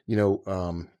 you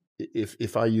know,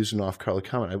 if I use an off-color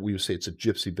comment, we would say it's a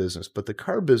gypsy business, but the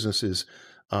car business is,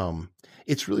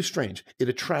 it's really strange. It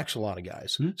attracts a lot of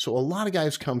guys. So a lot of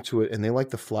guys come to it and they like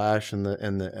the flash and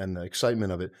the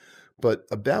excitement of it. But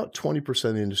about 20%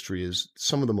 of the industry is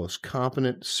some of the most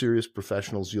competent, serious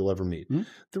professionals you'll ever meet.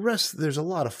 The rest, there's a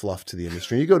lot of fluff to the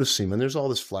industry. You go to SEMA, and there's all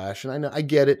this flash, and I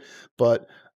get it, but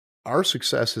our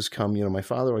success has come, you know, my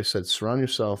father always said, surround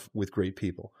yourself with great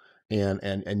people.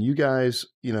 And you guys,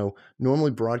 you know, normally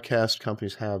broadcast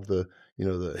companies have the, you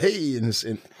know, the hey,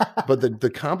 but the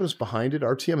competence behind it,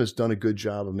 RTM has done a good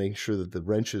job of making sure that the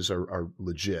wrenches are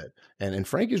legit. And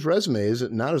Frankie's resume is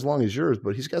not as long as yours,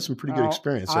 but he's got some pretty good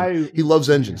experience. He loves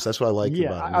engines. That's what I like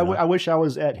about him. I wish I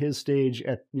was at his stage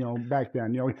back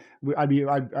then. You know,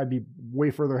 I'd be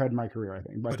way further ahead in my career, I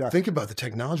think. But think about the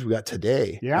technology we got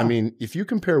today. Yeah. I mean, if you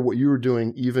compare what you were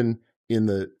doing even in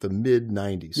the mid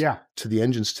 90s to the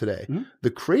engines today,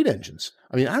 the crate engines.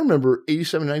 I mean, I remember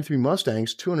 87, 93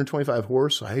 Mustangs, 225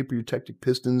 horse, hyper-eutectic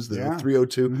pistons, the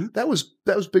 302. That was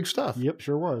big stuff. Yep,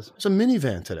 sure was. It's a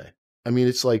minivan today. I mean,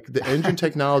 it's like the engine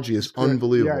technology is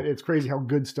unbelievable. Yeah, it's crazy how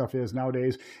good stuff is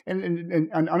nowadays, and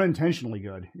unintentionally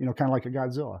good. You know, kind of like a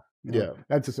Godzilla. You know,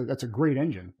 that's a great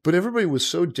engine. But everybody was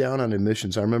so down on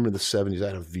emissions. I remember the 70s. I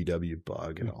had a VW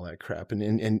Bug and all that crap,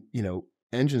 and you know,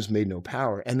 engines made no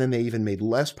power, and then they even made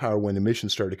less power when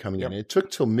emissions started coming in. And it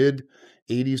took till mid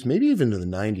 80s, maybe even to the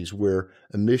 90s, where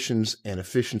emissions and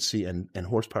efficiency and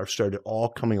horsepower started all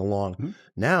coming along.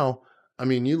 Now, I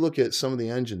mean, you look at some of the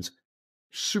engines,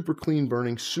 super clean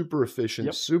burning, super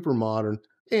efficient, super modern,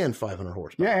 and 500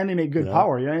 horsepower. Yeah, and they make good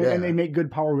power. And they make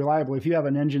good power reliably. If you have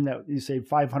an engine that you say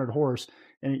 500 horse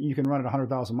and you can run it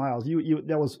 100,000 miles,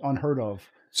 that was unheard of.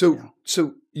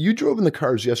 So you drove in the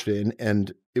cars yesterday,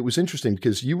 and it was interesting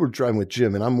because you were driving with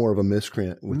Jim, and I'm more of a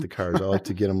miscreant with the cars. I like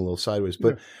to get them a little sideways,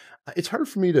 but it's hard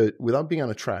for me to, without being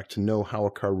on a track, to know how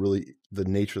a car really, the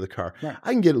nature of the car. Right.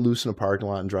 I can get it loose in a parking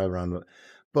lot and drive around,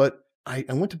 but I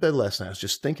went to bed last night. I was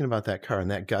just thinking about that car,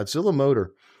 and that Godzilla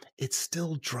motor, it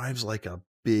still drives like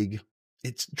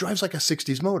it drives like a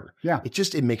 60s motor. Yeah.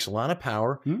 It makes a lot of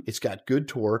power. It's got good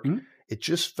torque. It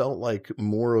just felt like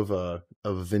more of a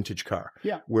vintage car.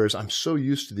 Yeah. Whereas I'm so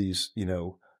used to these, you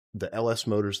know, the LS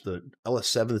motors, the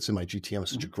LS7 that's in my GTM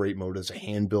is such a great motor. It's a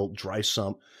hand-built dry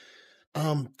sump.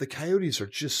 The Coyotes are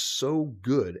just so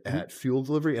good at fuel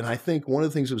delivery. And I think one of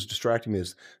the things that was distracting me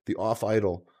is the off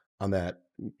idle on that.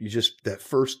 That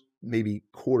first maybe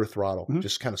quarter throttle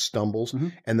just kind of stumbles,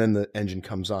 and then the engine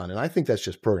comes on. And I think that's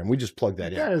just programmed. We just plugged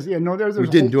that in. We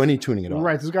didn't do any tuning at all.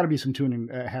 Right. There's got to be some tuning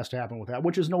that has to happen with that,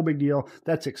 which is no big deal.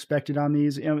 That's expected on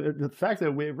these. The fact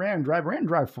that we ran and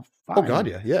drive fine. Oh God,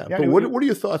 yeah. But what are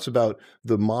your thoughts about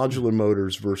the modular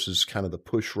motors versus kind of the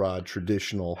push rod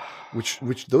traditional,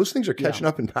 which those things are catching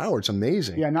up in power? It's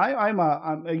amazing. Yeah. And I'm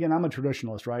a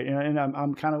traditionalist, right? And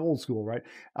I'm kind of old school, right?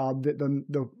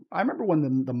 I remember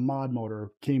when the mod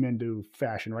motor came into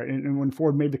fashion, right? And when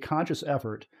Ford made the conscious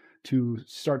effort to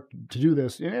start to do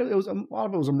this, and it was a lot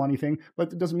of it was a money thing,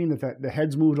 but it doesn't mean that the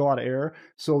heads moved a lot of air,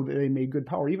 so they made good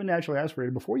power, even naturally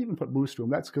aspirated, before you even put boost to them.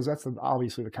 That's because that's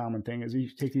obviously the common thing is you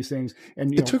take these things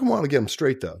and it took them a while to get them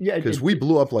straight though. Yeah, because we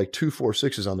blew up like 2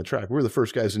 4.6s on the track. We were the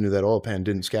first guys who knew that oil pan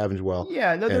didn't scavenge well.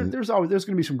 Yeah, there's going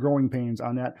to be some growing pains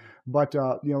on that, but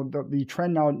the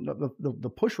trend now, the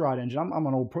push rod engine. I'm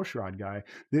an old push rod guy.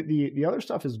 The other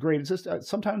stuff is great. It's just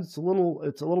sometimes it's a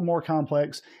little more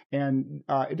complex, and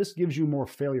it just gives you more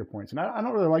failure points. And I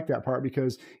don't really like that part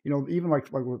because, even like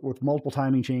with multiple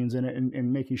timing chains in it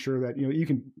and making sure that,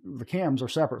 the cams are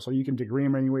separate, so you can degree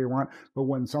them any way you want. But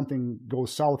when something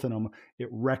goes south in them, it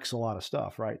wrecks a lot of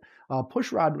stuff, right?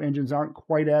 Push rod engines aren't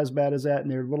quite as bad as that,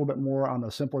 and they're a little bit more on the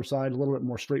simpler side, a little bit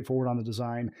more straightforward on the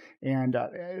design. And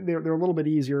they're a little bit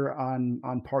easier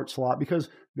on part slot because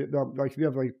if you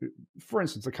have for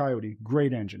instance, a Coyote,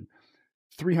 great engine,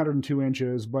 302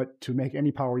 inches, but to make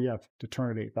any power, you have to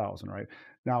turn it 8,000, right?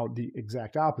 Now, the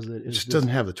exact opposite is... It just doesn't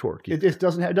have the torque. It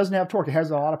doesn't have torque. It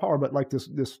has a lot of power, but like this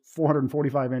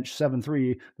 445-inch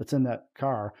 7.3 that's in that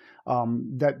car,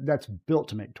 that's built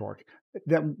to make torque.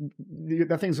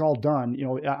 That thing's all done,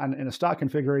 in a stock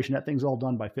configuration, that thing's all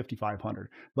done by 5,500.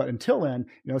 But until then,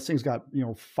 this thing's got,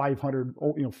 500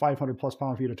 plus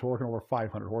pound-feet of torque and over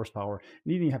 500 horsepower. And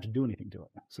you didn't even have to do anything to it.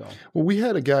 So, well, we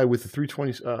had a guy with the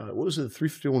 320, what was it? The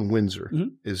 351 Windsor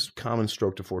is common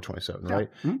stroke to 427, right?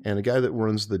 And a guy that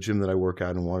runs the gym that I work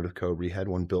out and wanted a Cobra, he had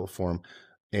one built for him.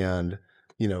 And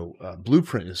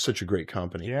Blueprint is such a great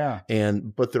company. Yeah.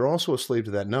 But they're also a slave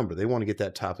to that number. They want to get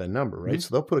that top end number, right?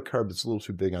 So they'll put a carb that's a little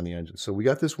too big on the engine. So we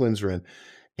got this Windsor in,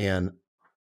 and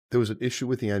there was an issue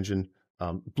with the engine.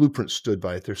 Blueprint stood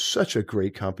by it. They're such a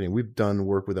great company. We've done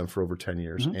work with them for over 10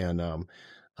 years. And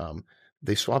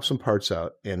they swapped some parts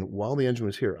out. And while the engine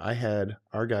was here, I had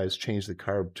our guys change the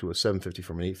carb to a 750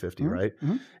 from an 850, right?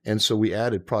 And so we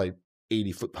added probably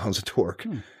 80 foot-pounds of torque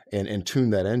and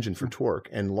tuned that engine for torque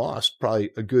and lost probably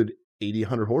a good 80,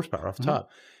 100 horsepower off the top.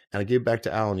 And I gave it back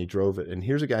to Al and he drove it. And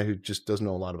here's a guy who just doesn't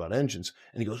know a lot about engines.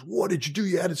 And he goes, "What did you do?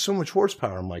 You added so much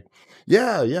horsepower." I'm like,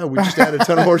 yeah, we just added a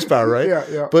ton of horsepower,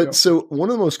 right? But so one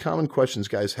of the most common questions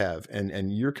guys have,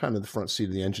 and you're kind of the front seat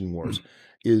of the engine wars,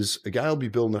 is a guy will be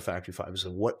building a factory 5 and say,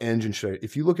 "What engine should I?"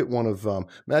 If you look at one of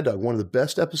Mad Dog, one of the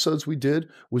best episodes we did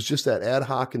was just that ad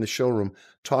hoc in the showroom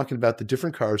talking about the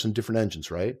different cars and different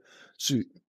engines, right? So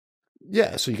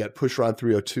you got push rod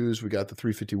 302s, we got the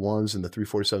 351s and the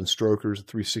 347 strokers, the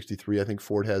 363 I think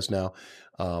Ford has now.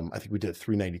 I think we did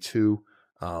 392.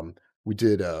 We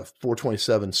did a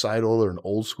 427 side oiler, an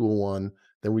old school one.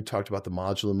 Then we talked about the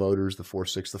modular motors, the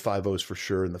 4.6, the 5.0s for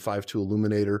sure, and the 5.2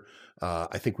 illuminator.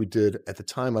 I think we did, at the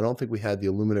time, I don't think we had the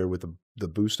illuminator with the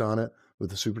boost on it, with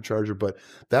the supercharger, but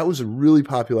that was a really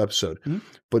popular episode.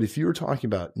 But if you were talking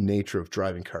about nature of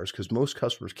driving cars, because most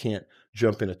customers can't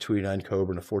jump in a 289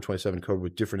 Cobra and a 427 Cobra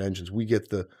with different engines, we get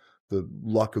the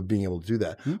luck of being able to do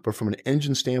that. But from an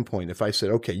engine standpoint, if I said,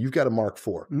 okay, you've got a Mark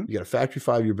IV, you got a factory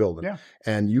 5 you're building,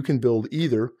 and you can build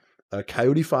either a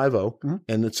Coyote 5.0,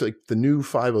 and it's like the new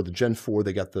 5.0, the Gen 4,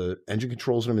 they got the engine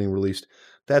controls and everything released.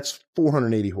 That's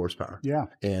 480 horsepower.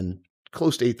 And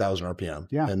close to 8,000 RPM.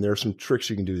 And there are some tricks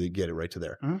you can do to get it right to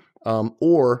there.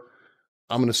 Or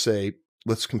I'm going to say,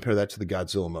 let's compare that to the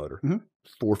Godzilla motor.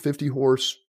 450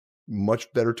 horse,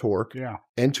 much better torque,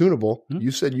 and tunable.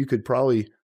 You said you could probably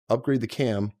upgrade the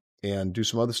cam and do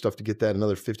some other stuff to get that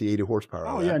another 50, 80 horsepower.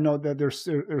 Oh, yeah, no, they're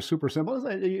super simple.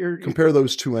 Compare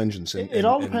those two engines. It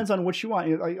all depends on what you want.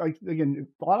 Again,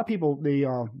 a lot of people, they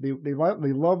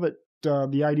love it,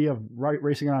 the idea of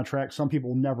racing on a track. Some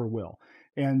people never will.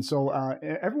 And so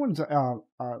everyone's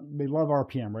they love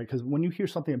RPM, right? Because when you hear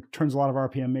something that turns a lot of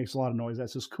RPM, makes a lot of noise,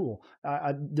 that's just cool.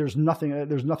 There's nothing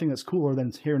that's cooler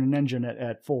than hearing an engine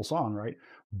at full song, right?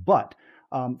 But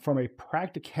from a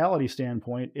practicality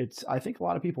standpoint, I think a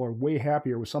lot of people are way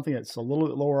happier with something that's a little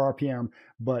bit lower RPM,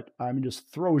 but just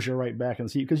throws you right back in the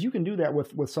seat, because you can do that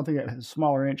with something that has a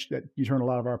smaller inch that you turn a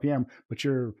lot of RPM, but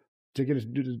you're to get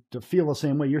it to feel the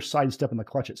same way, you're sidestepping the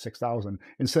clutch at 6,000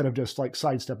 instead of just like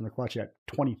sidestepping the clutch at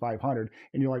 2,500.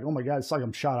 And you're like, oh my God, it's like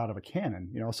I'm shot out of a cannon,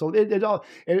 you know? So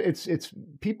it's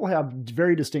people have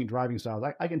very distinct driving styles.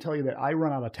 I can tell you that I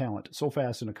run out of talent so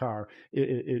fast in a car.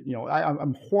 You know,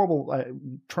 I'm horrible at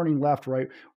turning left, right.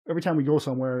 Every time we go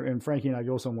somewhere, and Frankie and I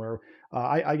go somewhere,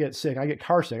 I get sick. I get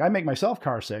car sick. I make myself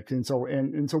car sick. And so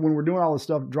when we're doing all this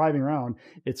stuff driving around,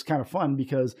 it's kind of fun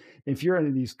because if you're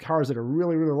in these cars that are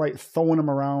really, really light, throwing them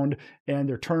around and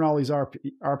they're turning all these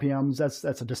RPMs,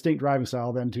 that's a distinct driving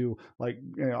style than to like,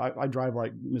 you know, I drive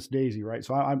like Miss Daisy, right?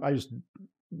 So I just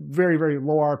very, very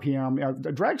low RPM. You know, the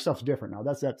drag stuff's different now.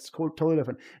 That's totally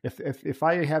different. If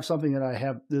I have something that I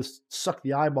have this suck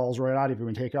the eyeballs right out of you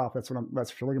and take off, that's what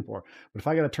you're looking for. But if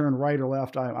I got to turn right or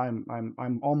left,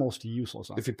 I'm almost useless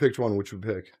on it. If you picked one, which would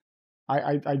you pick?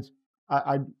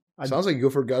 Sounds like you go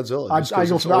for Godzilla.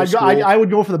 I would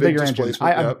go for the bigger engine.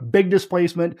 Big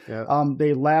displacement. Yep.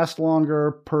 They last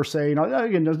longer per se. You know,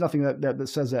 again, there's nothing that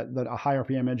says that a high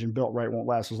RPM engine built right won't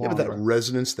last as long. Yeah, but that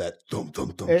resonance, that thump,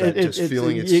 thump, thump, that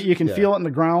feeling. You can feel it in the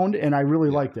ground, and I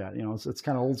really like that. You know, it's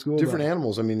kind of old school. Different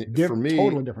animals. I mean, for me,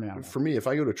 totally different animals. For me, if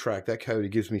I go to a track, that Coyote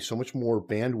gives me so much more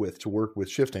bandwidth to work with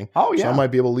shifting. Oh yeah. So I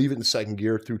might be able to leave it in second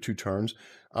gear through 2 turns.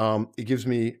 It gives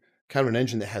me kind of an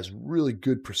engine that has really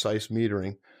good, precise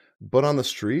metering. But on the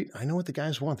street, I know what the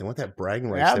guys want. They want that bragging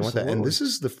rights. Absolutely. They want that.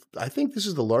 And I think this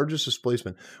is the largest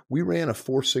displacement. We ran a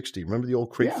 460. Remember the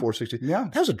old Crate 460? Yeah.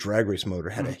 That was a drag race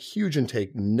motor. Had a huge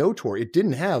intake, no torque. It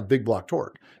didn't have big block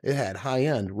torque. It had high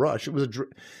end rush. It was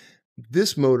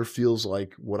this motor feels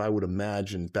like what I would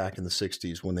imagine back in the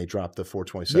 60s when they dropped the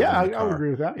 427. Yeah, I would agree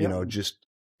with that. You know, just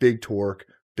big torque,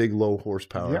 big low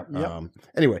horsepower. Yep.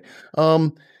 Anyway,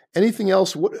 anything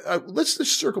else? Let's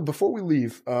just circle before we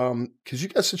leave, because you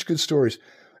got such good stories.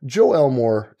 Joe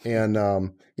Elmore and,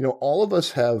 you know, all of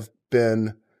us have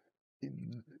been,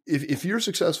 if you're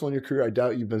successful in your career, I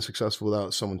doubt you've been successful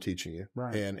without someone teaching you.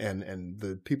 Right. And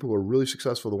the people who are really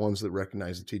successful are the ones that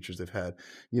recognize the teachers they've had.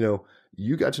 You know,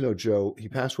 you got to know Joe. He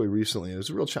passed away recently, and it was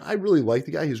a real challenge. I really liked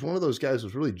the guy. He was one of those guys who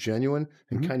was really genuine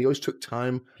and kind of, he always took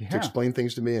time to explain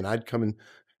things to me, and I'd come and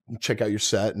check out your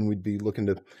set, and we'd be looking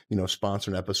to, you know, sponsor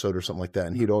an episode or something like that.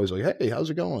 And he'd always like, hey, how's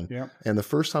it going? Yeah. And the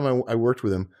first time I worked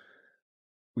with him,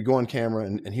 we go on camera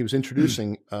and he was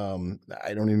introducing, I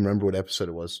don't even remember what episode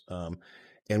it was.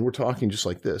 And we're talking just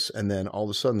like this. And then all of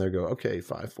a sudden they go, okay,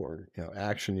 5, 4, you know,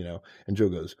 action, you know, and Joe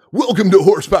goes, welcome to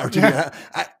Horsepower TV.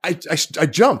 I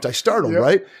jumped, I startled,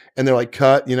 right? And they're like,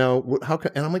 cut, you know, how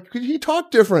can, and I'm like, he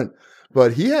talked different.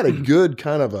 But he had a good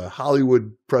kind of a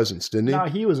Hollywood presence, didn't he? No,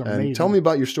 he was amazing. And tell me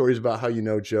about your stories about how you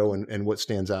know Joe and what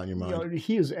stands out in your mind. You know,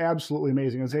 he is absolutely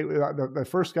amazing. I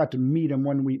first got to meet him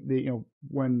when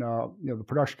the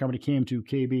production company came to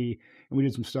KB and we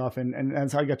did some stuff, and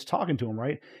that's how I got to talking to him,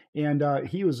 right? And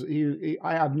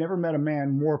I've never met a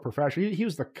man more professional. He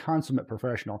was the consummate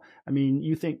professional. I mean,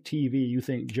 you think TV, you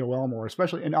think Joe Elmore,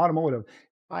 especially in automotive.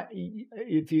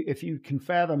 If you can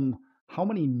fathom how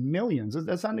many millions,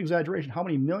 that's not an exaggeration, how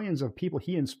many millions of people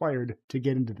he inspired to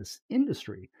get into this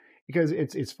industry, because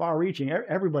it's far reaching.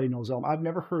 Everybody knows Elmore. I've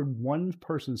never heard one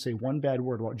person say one bad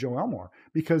word about Joe Elmore,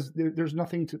 because there's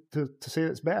nothing to say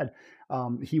that's bad.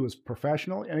 He was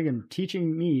professional. And again,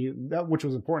 teaching me that, which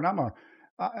was important.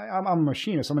 I'm a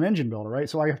machinist. I'm an engine builder, right?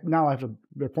 So now I have to,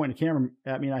 they're pointing a camera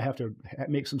at me, and I have to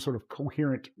make some sort of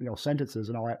coherent, you know, sentences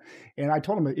and all that. And I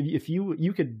told him, if you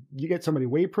get somebody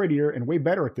way prettier and way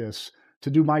better at this to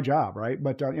do my job, right?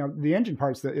 But you know, the engine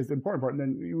part's is the important part. And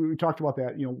then we talked about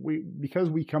that. You know,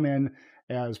 because we come in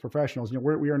as professionals, you know,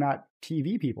 we are not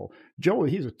TV people. Joe,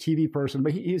 he's a TV person,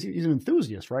 but he's an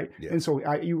enthusiast, right? Yeah. And so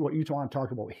you want to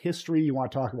talk about history, you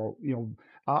want to talk about, you know,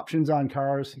 options on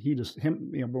cars. You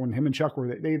know, when him and Chuck were,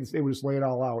 they would just lay it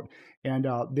all out, and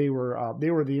they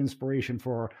were the inspiration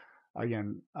for.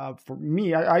 Again, for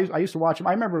me, I used to watch him.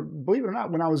 I remember, believe it or not,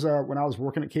 when I was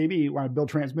working at KB, when I build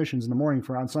transmissions in the morning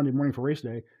on Sunday morning for race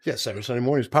day. Yeah, Sunday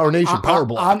mornings, Power Nation, Power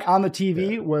Block. On the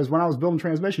TV was when I was building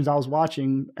transmissions, I was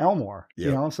watching Elmore. Yep.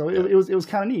 You know, so it was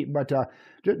kind of neat, but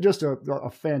just a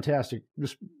fantastic,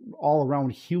 just all around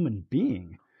human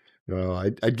being. Well,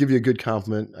 I'd give you a good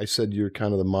compliment. I said you're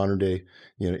kind of the modern day,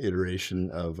 you know,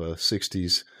 iteration of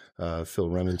 '60s Phil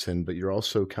Remington, but you're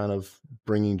also kind of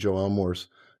bringing Joe Elmore's,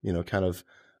 you know, kind of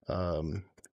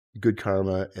good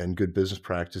karma and good business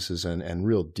practices and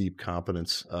real deep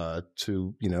competence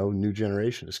to, you know, new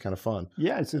generation. It's kind of fun.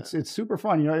 Yeah, it's super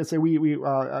fun. You know, I'd say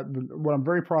what I'm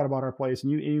very proud about our place,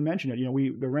 and you mentioned it. You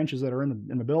know, the wrenches that are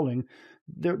in the building,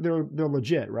 they're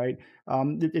legit, right?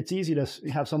 It's easy to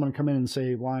have someone come in and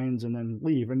say lines and then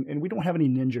leave, and we don't have any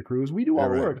ninja crews. We do all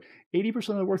the work. 80%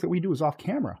 of the work that we do is off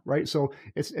camera, right? So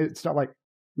it's not like,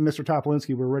 Mr.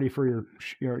 Topolinski, we're ready for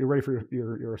you're ready for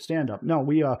your stand up.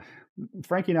 No,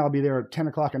 Frankie and I'll be there at 10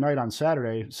 o'clock at night on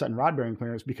Saturday setting rod bearing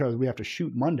clearance because we have to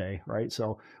shoot Monday, right?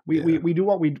 So we do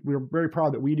we're very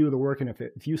proud that we do the work, and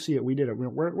if you see it, we did it.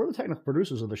 We're the technical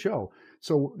producers of the show.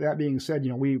 So that being said,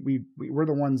 we're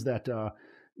the ones that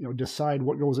decide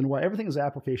what goes into what. Everything is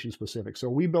application specific. So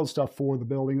we build stuff for the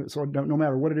building. So no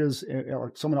matter what it is,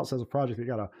 or someone else has a project, they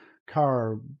got a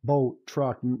car, boat,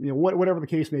 truck, whatever the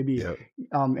case may be. Yep.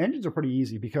 Engines are pretty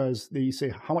easy because they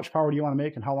say, how much power do you want to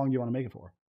make and how long do you want to make it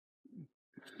for?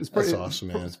 That's awesome,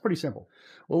 man. It's pretty simple.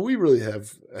 Well, we really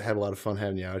have had a lot of fun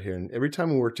having you out here. And every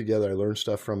time we work together, I learn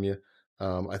stuff from you.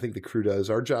 I think the crew does.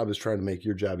 Our job is trying to make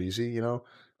your job easy,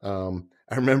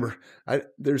 I remember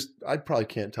I probably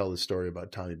can't tell the story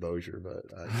about Tommy Bozier,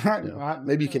 but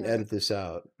maybe you can edit this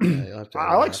out.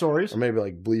 I like stories, or maybe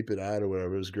like bleep it out or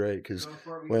whatever. It was great because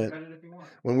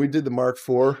when we did the Mark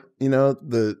IV,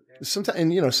 sometimes,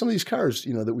 and some of these cars,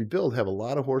 that we build have a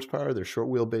lot of horsepower. They're short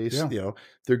wheelbase. Yeah.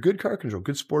 They're good car control,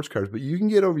 good sports cars, but you can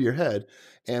get over your head.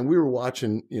 And we were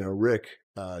watching, Rick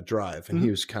drive, and he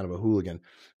was kind of a hooligan.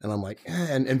 And I'm like,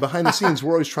 and behind the scenes,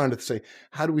 we're always trying to say,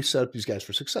 how do we set up these guys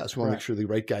for success? We want to make sure the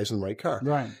right guy's in the right car.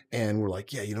 Right. And we're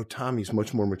like, Tommy's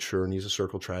much more mature, and he's a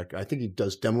circle track. I think he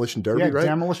does demolition derby, right?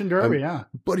 Demolition derby, yeah.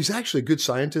 But he's actually a good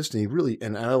scientist,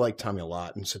 and I like Tommy a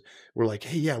lot. And so we're like,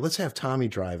 hey, let's have Tommy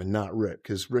drive and not Rick,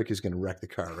 because Rick is going to wreck the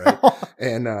car, right?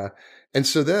 and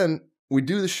so then we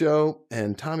do the show,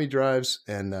 and Tommy drives,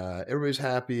 and everybody's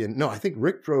happy. And no, I think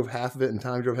Rick drove half of it, and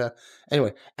Tommy drove half.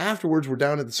 Anyway, afterwards, we're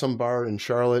down at some bar in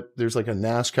Charlotte. There's like a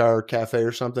NASCAR cafe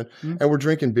or something, and we're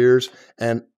drinking beers.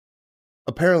 And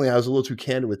apparently, I was a little too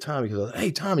candid with Tommy because I was like,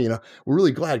 "Hey, Tommy, we're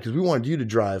really glad because we wanted you to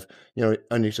drive."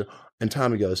 And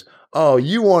Tommy goes, "Oh,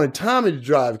 you wanted Tommy to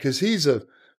drive because he's a,"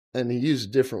 and he used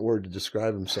a different word to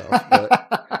describe himself.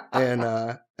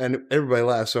 But, and everybody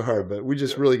laughed so hard, but we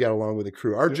just really got along with the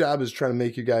crew. Our job is trying to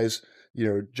make you guys,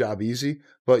 job easy,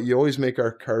 but you always make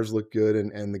our cars look good,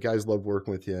 and the guys love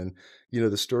working with you. And,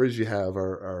 the stories you have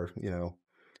are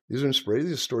these are inspiring.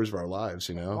 These are stories of our lives,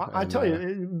 Well, I tell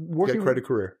you, working, got quite a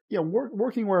career. Yeah,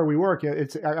 working where we work, I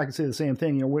can say the same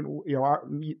thing. When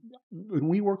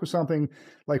we work with something,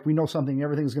 like we know something,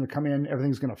 everything's going to come in,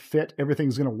 everything's going to fit,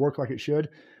 everything's going to work like it should.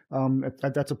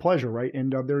 That's a pleasure, right?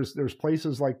 And there's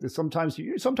places like this. Sometimes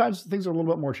things are a little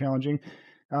bit more challenging.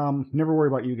 Never worry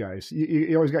about you guys.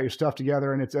 You always got your stuff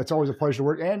together, and it's always a pleasure to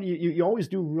work. And you always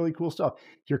do really cool stuff.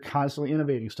 You're constantly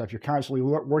innovating stuff. You're constantly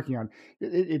working on.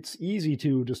 It's easy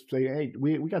to just say, hey,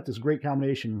 we got this great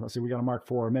combination. Let's say we got a Mark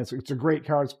IV. I mean, it's a great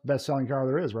car. It's the best selling car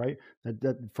there is, right?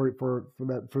 That for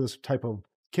this type of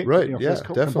kick, right?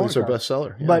 Definitely, it's our best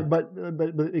seller. Yeah. But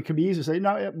it can be easy to say,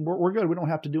 no, we're good. We don't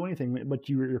have to do anything. But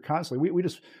you're constantly. We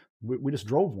just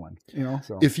drove one,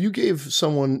 So if you gave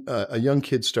someone, a young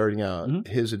kid starting out,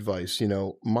 his advice,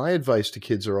 my advice to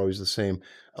kids are always the same.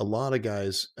 A lot of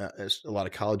guys, a lot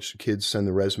of college kids send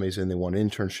their resumes in, they want an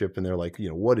internship, and they're like,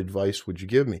 what advice would you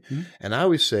give me? And I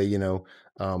always say,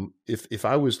 if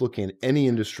I was looking at any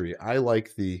industry, I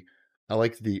like the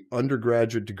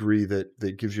undergraduate degree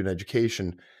that gives you an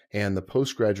education, and the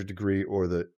postgraduate degree or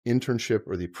the internship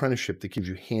or the apprenticeship that gives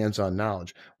you hands-on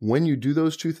knowledge. When you do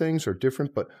those two things are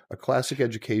different, but a classic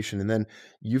education, and then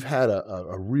you've had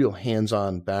a real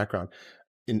hands-on background.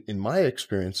 In my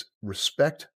experience,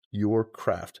 respect your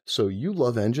craft. So you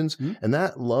love engines, and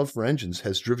that love for engines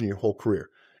has driven your whole career.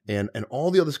 And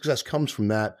all the other success comes from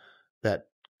that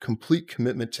complete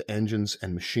commitment to engines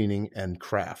and machining and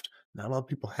craft. Not a lot of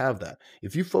people have that.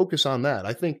 If you focus on that,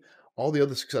 I think all the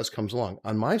other success comes along.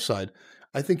 On my side,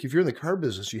 I think if you're in the car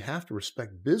business, you have to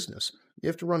respect business. You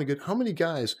have to run a good. How many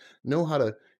guys know how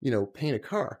to, paint a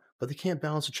car, but they can't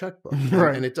balance a checkbook?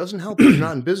 Right. And it doesn't help if you're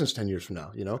not in business 10 years from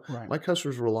now. Right. My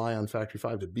customers rely on Factory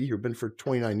 5 to be here. Been for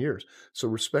 29 years. So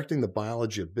respecting the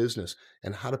biology of business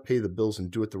and how to pay the bills and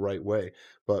do it the right way.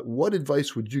 But what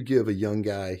advice would you give a young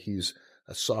guy? He's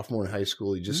a sophomore in high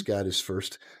school. He just got his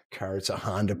first car. It's a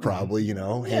Honda, probably,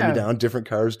 handed down, different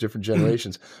cars, different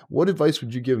generations. What advice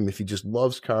would you give him if he just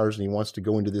loves cars and he wants to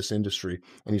go into this industry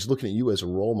and he's looking at you as a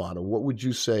role model? What would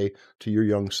you say to your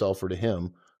young self or to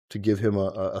him to give him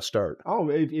a start? Oh,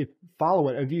 if follow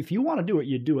it. If you want to do it,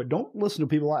 you do it. Don't listen to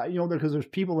people, because there's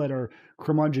people that are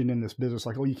curmudgeon in this business.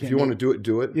 Like, oh, you can't. If you want to do it,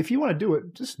 do it. If you want to do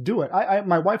it, just do it.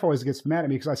 My wife always gets mad at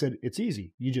me because I said, it's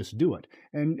easy. You just do it.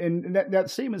 And that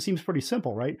statement seems pretty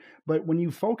simple, right? But when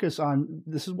you focus on,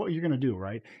 this is what you're going to do,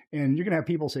 right? And you're going to have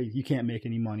people say, you can't make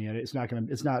any money at it.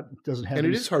 Doesn't have. And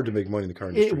it is hard to make money in the car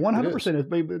industry.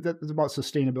 100%. It's about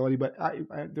sustainability. But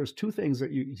there's two things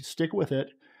that you stick with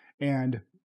it, and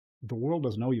the world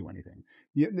doesn't owe you anything.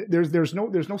 There's no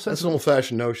sense. That's an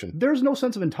old-fashioned notion. There's no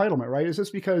sense of entitlement, right? It's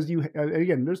just because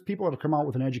again, there's people that have come out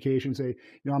with an education and say,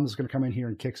 I'm just going to come in here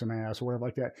and kick some ass or whatever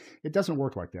like that. It doesn't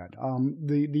work like that.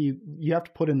 You have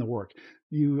to put in the work.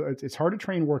 It's hard to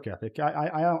train work ethic.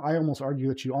 I almost argue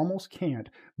that you almost can't,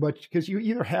 but because you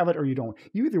either have it or you don't.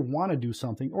 You either want to do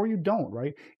something or you don't,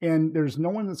 right? And there's no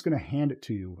one that's going to hand it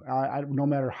to you. No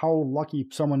matter how lucky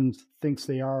someone thinks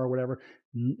they are or whatever,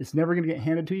 it's never going to get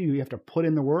handed to you. You have to put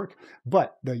in the work,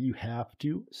 but you have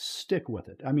to stick with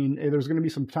it. I mean, there's going to be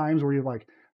some times where you're like,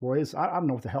 boys, I don't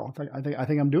know what the hell I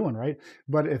think I'm doing, right?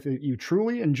 But if you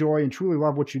truly enjoy and truly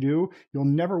love what you do, you'll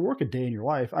never work a day in your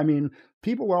life. I mean,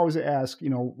 people will always ask,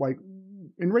 like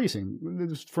in racing,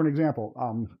 just for an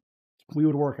example, we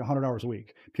would work 100 hours a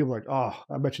week. People are like,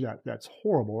 oh, I bet you that's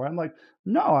horrible. Right? I'm like,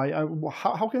 no,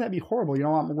 how can that be horrible?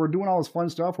 We're doing all this fun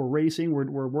stuff. We're racing.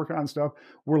 We're working on stuff.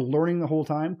 We're learning the whole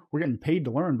time. We're getting paid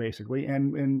to learn, basically.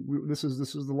 And this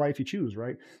is the life you choose,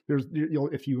 right?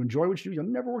 If you enjoy what you do, you'll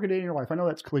never work a day in your life. I know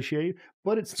that's cliche,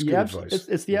 but it's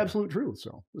the absolute truth.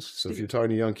 So if you're talking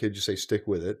to young kids, you say stick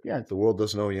with it. Yeah, the world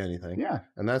doesn't owe you anything. Yeah,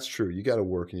 and that's true. You got to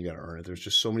work and you got to earn it. There's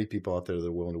just so many people out there that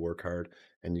are willing to work hard,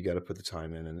 and you got to put the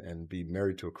time in and be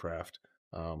married to a craft.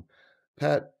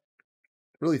 Pat,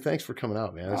 really, thanks for coming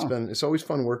out, man. It's always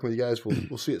fun working with you guys.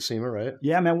 We'll see you at SEMA, right?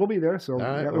 Yeah, man, we'll be there. So all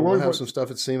right, we'll have some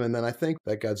stuff at SEMA, and then I think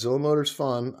that Godzilla motor's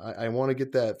fun. I want to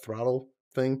get that throttle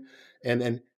thing,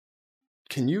 and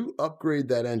can you upgrade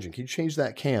that engine? Can you change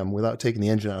that cam without taking the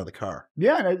engine out of the car?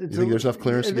 Yeah, you think there's enough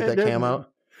clearance to get that cam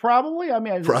out? Probably. I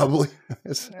mean, probably.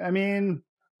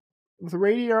 With the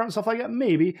radiator and stuff like that,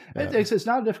 maybe. Yeah. It's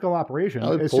not a difficult operation.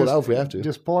 I'll pull it out if we have to.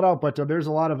 Just pull it out. But there's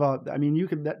a lot of, you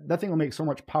can, that thing will make so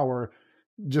much power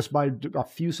just by a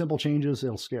few simple changes.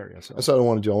 It'll scare you. So. That's what I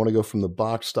want to do. I want to go from the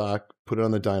box stock, put it on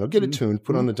the dyno, get it tuned,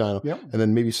 put it on the dyno, and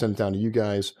then maybe send it down to you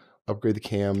guys, upgrade the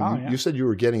cam. You said you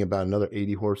were getting about another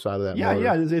 80 horse out of that motor.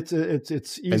 Yeah,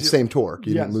 it's easy. And same torque.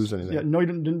 You didn't lose anything. Yeah, no, you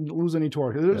didn't lose any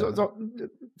torque.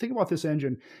 Think about this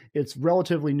engine. It's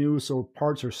relatively new, so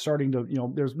parts are starting to,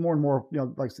 there's more and more,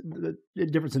 like the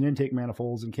difference in intake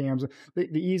manifolds and cams, the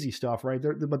easy stuff, right?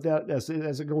 But that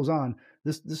as it goes on,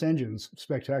 this engine's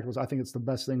spectacular. I think it's the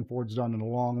best thing Ford's done in a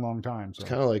long, long time. So. It's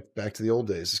kind of like back to the old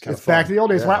days. It's back to the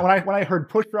old days. Yeah. When I heard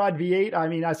pushrod V8,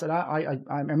 I said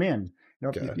I'm in.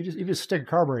 You just stick a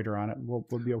carburetor on it, and we'll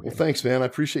be okay. Well, thanks, man. I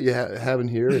appreciate you having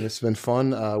here, and it's been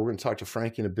fun. We're going to talk to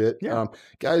Frankie in a bit. Yeah.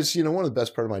 Guys, one of the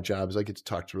best part of my job is I get to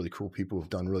talk to really cool people who've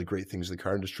done really great things in the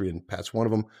car industry, and Pat's one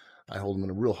of them. I hold him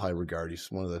in a real high regard.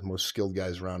 He's one of the most skilled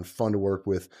guys around, fun to work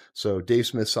with. So Dave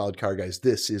Smith, Solid Car Guys.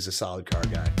 This is a Solid Car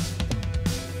Guy.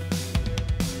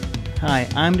 Hi,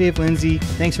 I'm Dave Lindsay.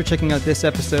 Thanks for checking out this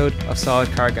episode of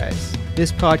Solid Car Guys.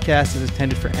 This podcast is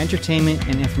intended for entertainment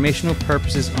and informational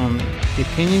purposes only. The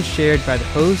opinions shared by the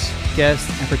hosts, guests,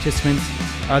 and participants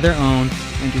are their own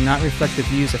and do not reflect the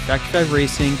views of Factory 5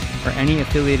 Racing or any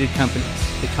affiliated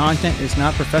companies. The content is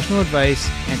not professional advice,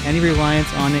 and any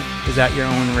reliance on it is at your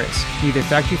own risk. Neither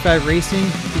Factory 5 Racing,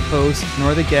 the host,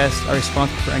 nor the guests are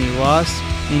responsible for any loss,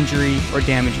 injury, or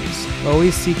damages.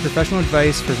 Always seek professional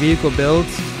advice for vehicle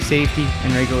builds, safety,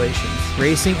 and regulations.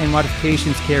 Racing and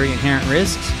modifications carry inherent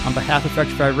risks. On behalf of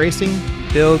Factory 5 Racing,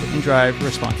 build and drive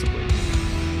responsibly.